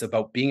advice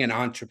about being an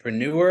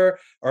entrepreneur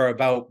or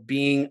about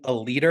being a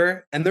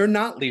leader, and they're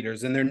not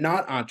leaders and they're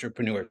not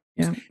entrepreneurs,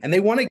 Yeah. and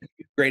they want to give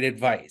you great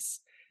advice,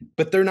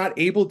 but they're not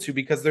able to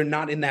because they're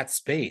not in that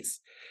space.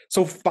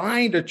 So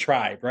find a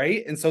tribe,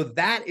 right? And so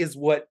that is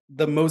what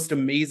the most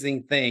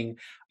amazing thing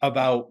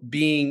about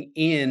being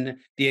in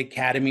the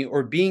academy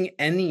or being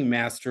any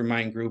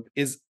mastermind group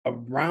is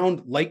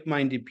around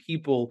like-minded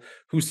people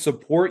who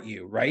support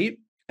you, right?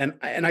 And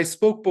I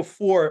spoke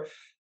before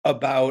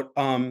about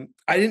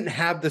I didn't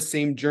have the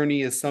same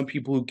journey as some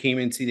people who came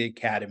into the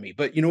academy,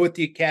 but you know what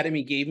the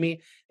academy gave me?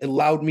 It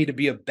allowed me to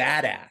be a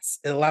badass.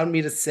 It allowed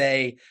me to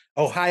say,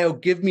 Ohio,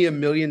 give me $1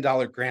 million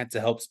grant to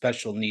help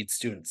special needs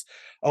students.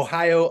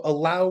 Ohio,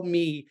 allow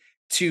me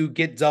to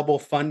get double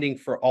funding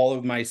for all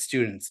of my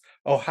students.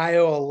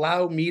 Ohio,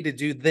 allow me to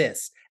do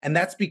this. And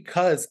that's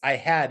because I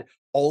had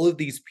all of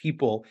these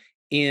people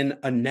in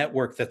a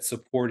network that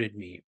supported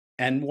me.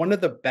 And one of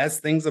the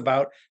best things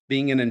about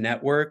being in a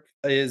network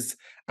is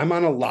I'm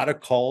on a lot of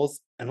calls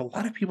and a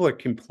lot of people are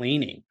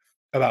complaining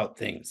about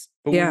things.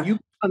 But when Yeah. you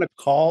on a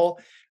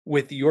call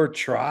with your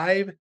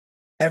tribe,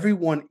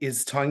 everyone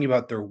is talking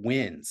about their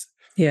wins.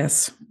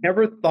 Yes.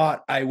 Never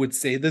thought I would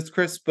say this,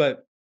 Kris,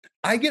 but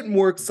I get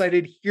more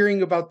excited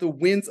hearing about the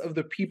wins of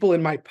the people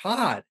in my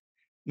pod.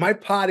 My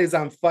pod is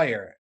on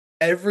fire.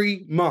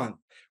 Every month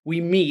we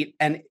meet,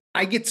 and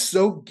I get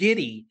so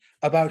giddy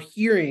about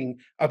hearing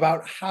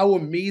about how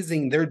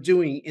amazing they're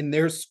doing in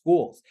their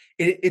schools.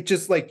 It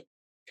just like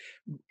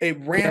it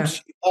Yeah.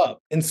 ramps you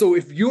up. And so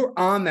if you're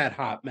on that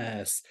Hot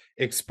Mess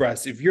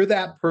Express, if you're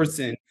that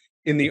person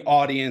in the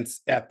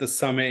audience at the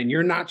summit and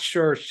you're not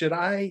sure, should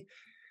I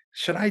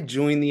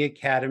join the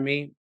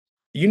academy?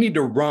 You need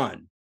to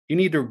run. You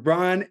need to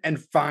run and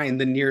find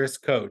the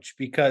nearest coach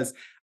because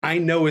I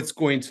know it's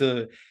going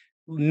to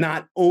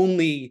not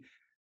only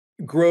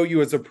grow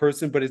you as a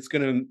person, but it's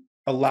going to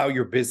allow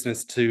your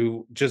business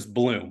to just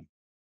bloom.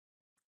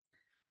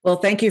 Well,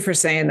 thank you for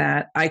saying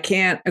that. I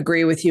can't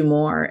agree with you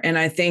more. And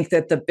I think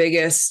that the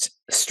biggest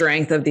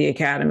strength of the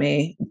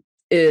academy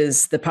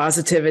is the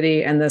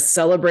positivity and the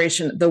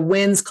celebration, the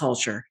wins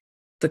culture,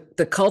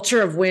 the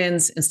culture of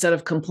wins. Instead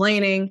of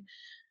complaining,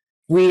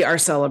 we are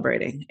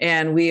celebrating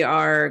and we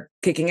are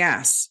kicking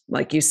ass.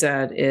 Like you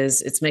said,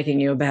 is it's making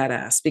you a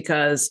badass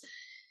because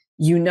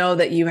you know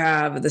that you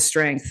have the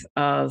strength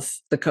of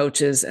the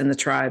coaches and the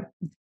tribe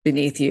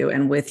beneath you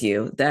and with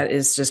you that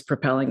is just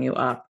propelling you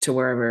up to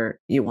wherever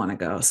you want to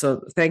go.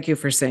 So thank you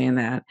for saying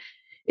that.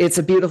 It's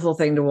a beautiful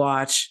thing to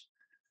watch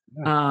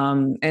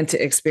Yeah. and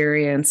to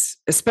experience.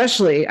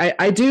 Especially,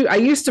 I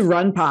used to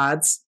run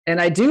pods, and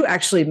I do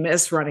actually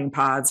miss running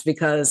pods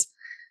because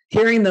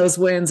hearing those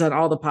wins on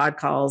all the pod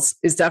calls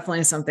is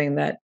definitely something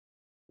that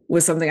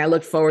was something I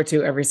look forward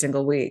to every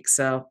single week.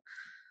 So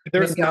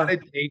There's maybe not I'll, a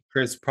day,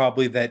 Kris,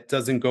 probably that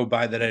doesn't go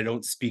by that I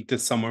don't speak to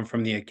someone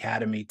from the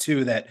academy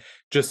too that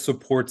just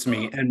supports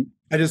me. And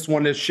I just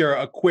want to share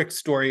a quick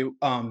story.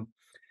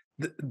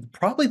 The,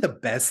 probably the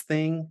best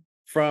thing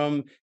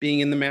from being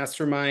in the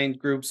mastermind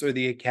groups or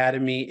the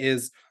academy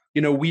is,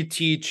 you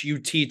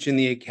teach in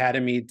the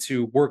academy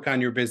to work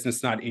on your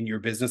business, not in your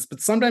business. But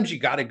sometimes you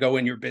got to go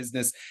in your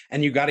business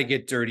and you got to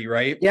get dirty,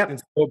 right? And yep,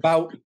 so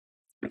about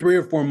 3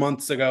 or 4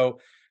 months ago,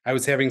 I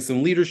was having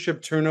some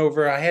leadership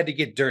turnover. I had to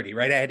get dirty,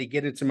 right? I had to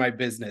get into my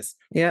business.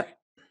 yep.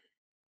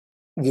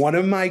 One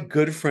of my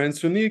good friends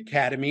from the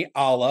academy,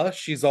 Ala,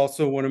 she's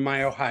also one of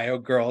my Ohio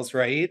girls,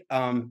 right?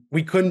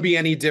 We couldn't be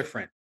any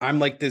different. I'm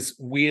like this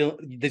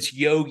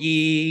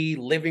yogi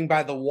living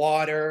by the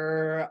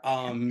water,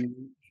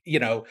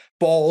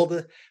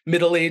 bald,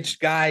 middle-aged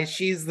guy.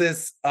 She's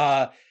this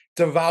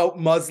devout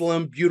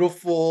Muslim,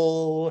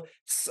 beautiful,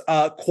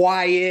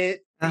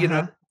 quiet,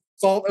 Uh-huh.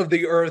 salt of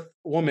the earth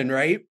woman,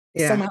 right?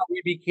 Yeah. Somehow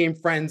we became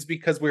friends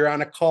because we were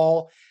on a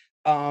call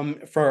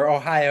for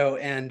Ohio,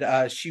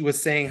 and she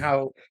was saying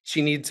how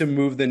she needed to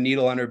move the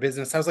needle on her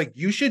business. I was like,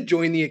 you should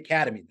join the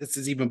academy. This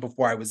is even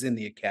before I was in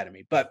the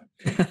academy, but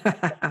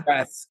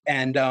yes.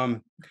 And I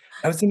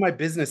was in my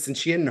business and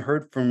she hadn't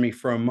heard from me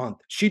for a month.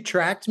 She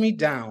tracked me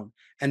down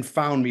and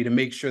found me to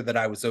make sure that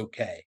I was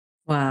okay.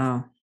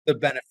 Wow. The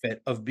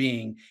benefit of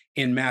being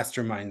in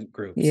mastermind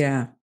groups,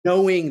 Yeah.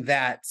 knowing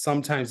that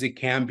sometimes it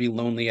can be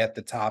lonely at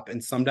the top,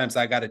 and sometimes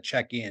I got to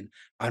check in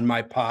on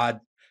my pod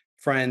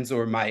friends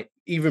or my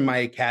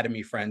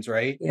academy friends,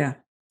 right? Yeah.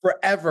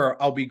 Forever,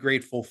 I'll be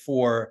grateful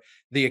for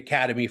the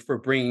academy for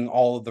bringing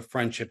all of the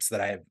friendships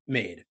that I have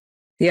made.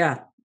 Yeah.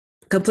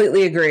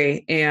 Completely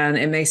agree. And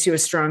it makes you a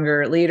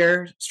stronger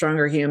leader,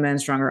 stronger human,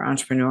 stronger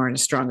entrepreneur, and a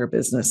stronger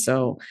business.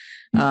 So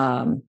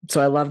I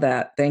love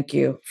that. Thank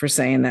you for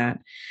saying that.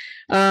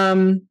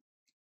 Um,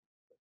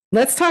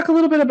 let's talk a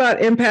little bit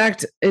about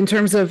impact in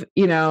terms of,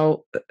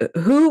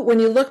 who, when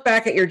you look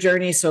back at your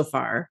journey so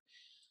far,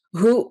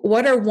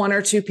 what are one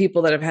or two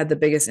people that have had the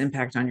biggest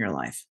impact on your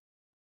life?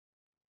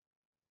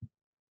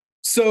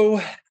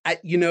 So,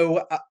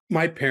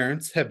 my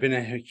parents have been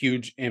a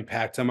huge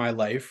impact on my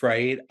life,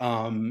 right?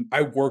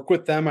 I work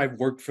with them. I've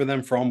worked for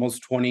them for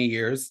almost 20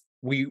 years.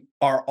 We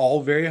are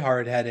all very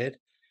hard-headed.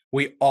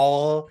 We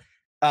all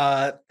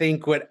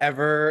think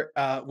whatever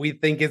we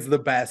think is the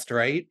best,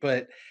 right?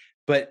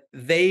 But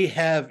they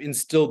have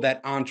instilled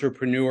that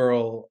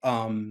entrepreneurial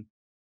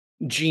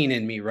gene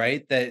in me,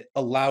 right? That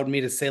allowed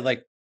me to say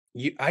like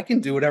I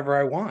can do whatever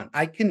I want.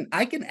 I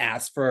can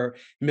ask for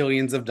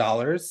millions of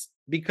dollars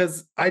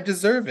because I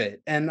deserve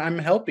it and I'm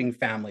helping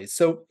families.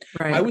 So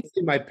I Right. would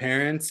say my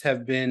parents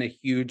have been a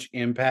huge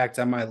impact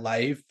on my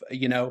life,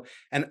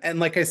 and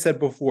like I said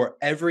before,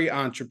 every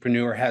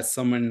entrepreneur has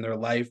someone in their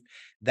life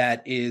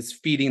that is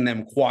feeding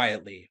them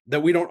quietly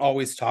that we don't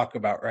always talk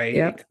about, right? It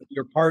Yep. could be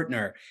your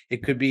partner,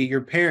 it could be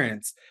your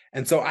parents.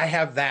 And so I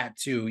have that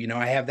too.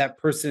 I have that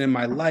person in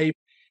my life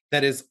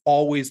that is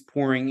always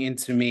pouring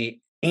into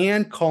me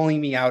and calling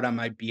me out on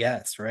my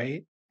BS,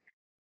 right?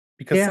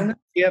 Because Yeah. sometimes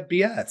you have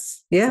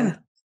BS. Yeah.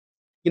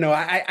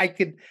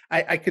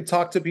 I could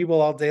talk to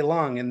people all day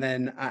long, and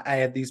then I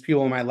have these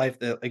people in my life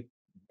that like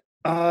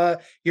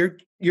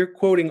You're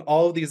quoting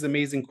all of these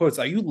amazing quotes.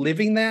 Are you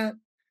living that?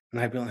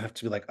 And I will have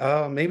to be like,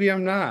 oh, maybe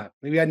I'm not.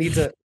 Maybe I need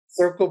to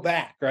circle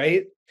back,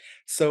 right?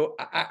 So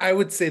I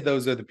would say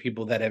those are the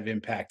people that have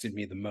impacted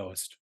me the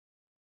most.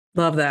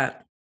 Love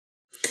that.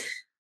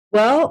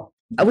 Well,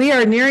 we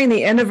are nearing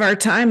the end of our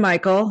time,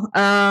 Michael.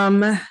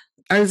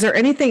 Is there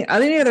any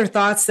other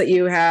thoughts that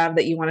you have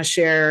that you want to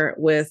share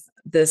with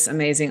this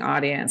amazing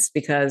audience?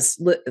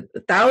 Because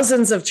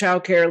thousands of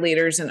childcare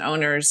leaders and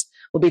owners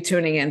will be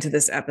tuning into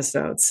this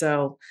episode.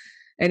 So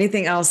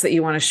anything else that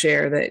you want to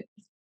share that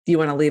you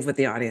want to leave with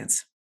the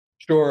audience?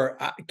 Sure.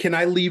 Can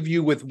I leave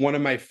you with one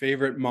of my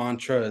favorite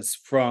mantras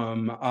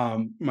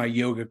from my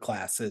yoga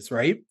classes,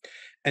 right?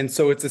 And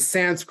so it's a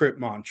Sanskrit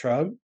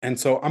mantra. And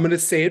so I'm going to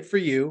say it for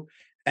you,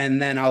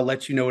 and then I'll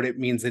let you know what it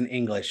means in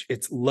English.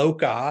 It's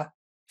Loka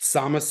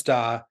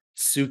Samasta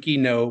Sukhi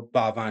no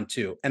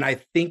Bhavantu. And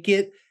I think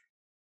it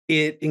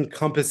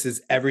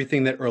encompasses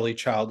everything that early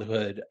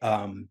childhood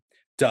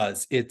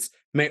does. It's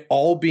may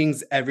all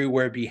beings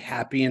everywhere be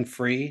happy and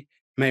free.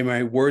 May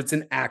my words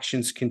and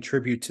actions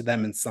contribute to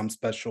them in some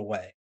special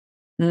way.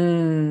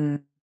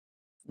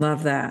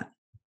 Love that.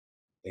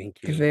 Thank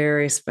you.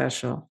 Very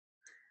special.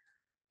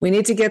 We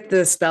need to get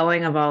the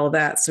spelling of all of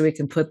that so we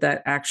can put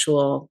that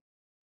actually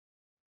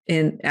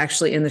in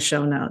the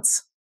show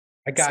notes.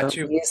 I got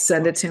you. You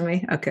send it to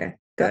me? Okay,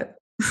 good.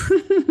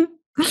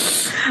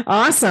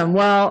 Awesome.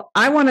 Well,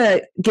 I want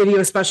to give you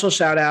a special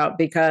shout out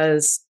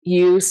because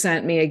you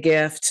sent me a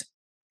gift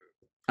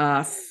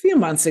a few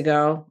months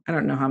ago. I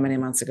don't know how many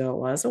months ago it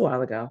was, a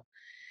while ago.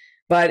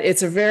 But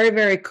it's a very,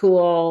 very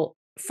cool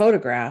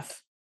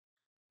photograph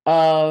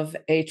of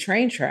a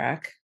train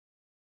track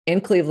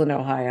in Cleveland,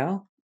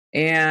 Ohio.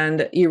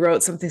 And you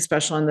wrote something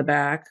special in the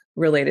back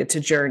related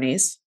to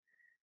journeys.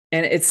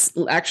 And it's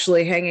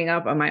actually hanging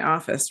up on my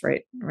office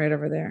right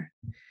over there.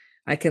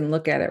 I can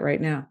look at it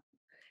right now.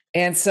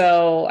 And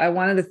so I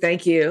wanted to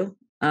thank you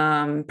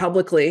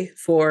publicly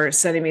for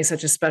sending me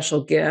such a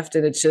special gift.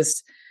 And it's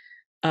just,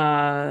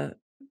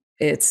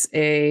 it's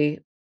a,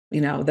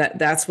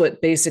 that's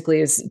what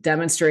basically is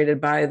demonstrated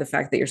by the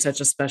fact that you're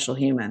such a special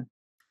human.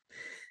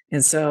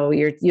 And so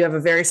you have a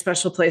very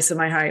special place in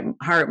my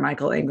heart,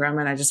 Michael Ingram,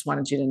 and I just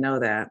wanted you to know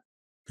that.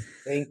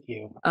 Thank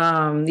you.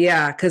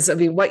 Yeah, because I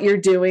mean, what you're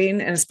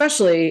doing, and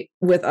especially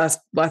with us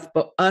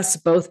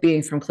both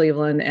being from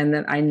Cleveland, and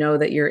then I know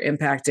that you're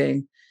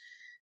impacting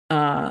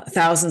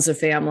thousands of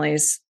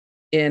families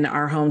in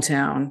our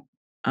hometown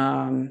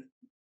and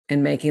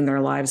making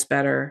their lives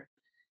better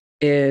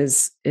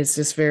is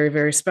just very,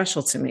 very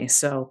special to me.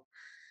 So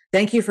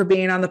thank you for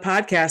being on the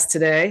podcast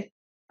today.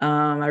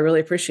 I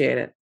really appreciate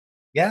it.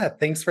 Yeah,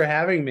 thanks for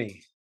having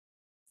me.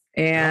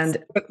 And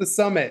at the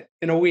summit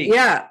in a week.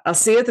 Yeah, I'll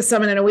see you at the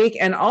summit in a week.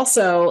 And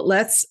also,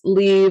 let's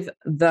leave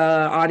the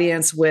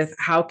audience with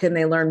how can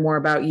they learn more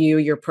about you,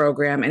 your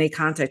program, any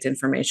contact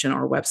information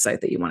or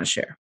website that you want to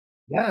share.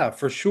 Yeah,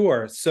 for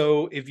sure.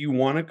 So if you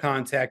want to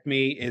contact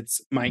me,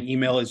 my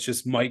email is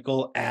just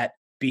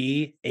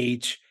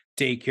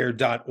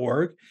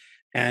michael@bhdaycare.org.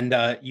 And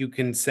you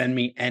can send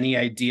me any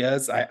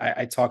ideas.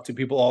 I talk to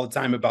people all the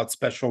time about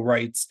special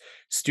rights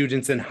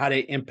students and how to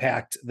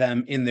impact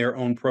them in their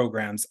own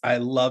programs. I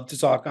love to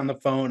talk on the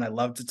phone. I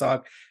love to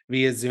talk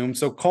via Zoom.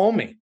 So call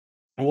me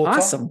and we'll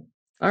Awesome. talk.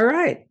 All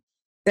right.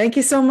 Thank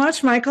you so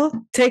much, Michael.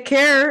 Take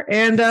care.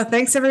 And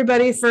thanks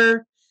everybody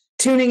for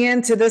tuning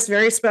in to this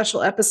very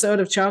special episode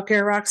of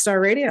Childcare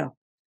Rockstar Radio.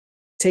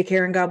 Take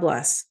care and God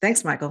bless.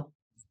 Thanks, Michael.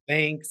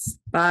 Thanks.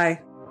 Bye.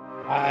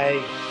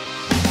 Bye.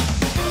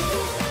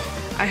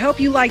 I hope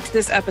you liked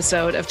this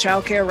episode of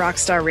Childcare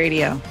Rockstar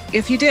Radio.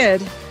 If you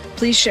did,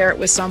 please share it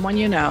with someone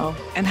you know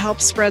and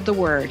help spread the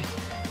word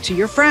to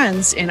your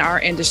friends in our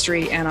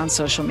industry and on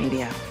social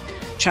media.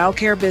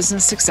 Childcare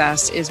business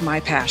success is my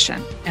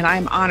passion, and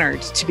I'm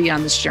honored to be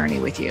on this journey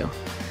with you.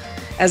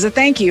 As a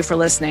thank you for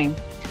listening,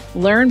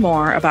 learn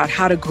more about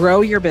how to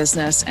grow your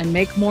business and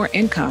make more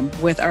income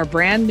with our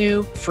brand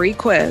new free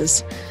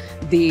quiz,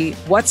 the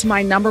What's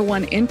My Number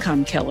One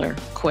Income Killer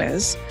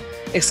quiz,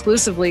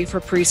 exclusively for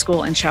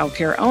preschool and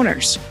childcare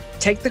owners.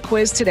 Take the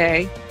quiz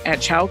today at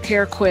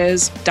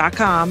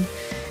childcarequiz.com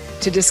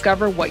to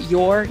discover what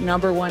your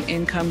number one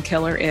income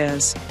killer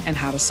is and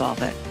how to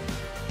solve it.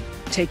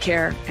 Take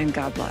care and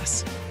God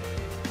bless.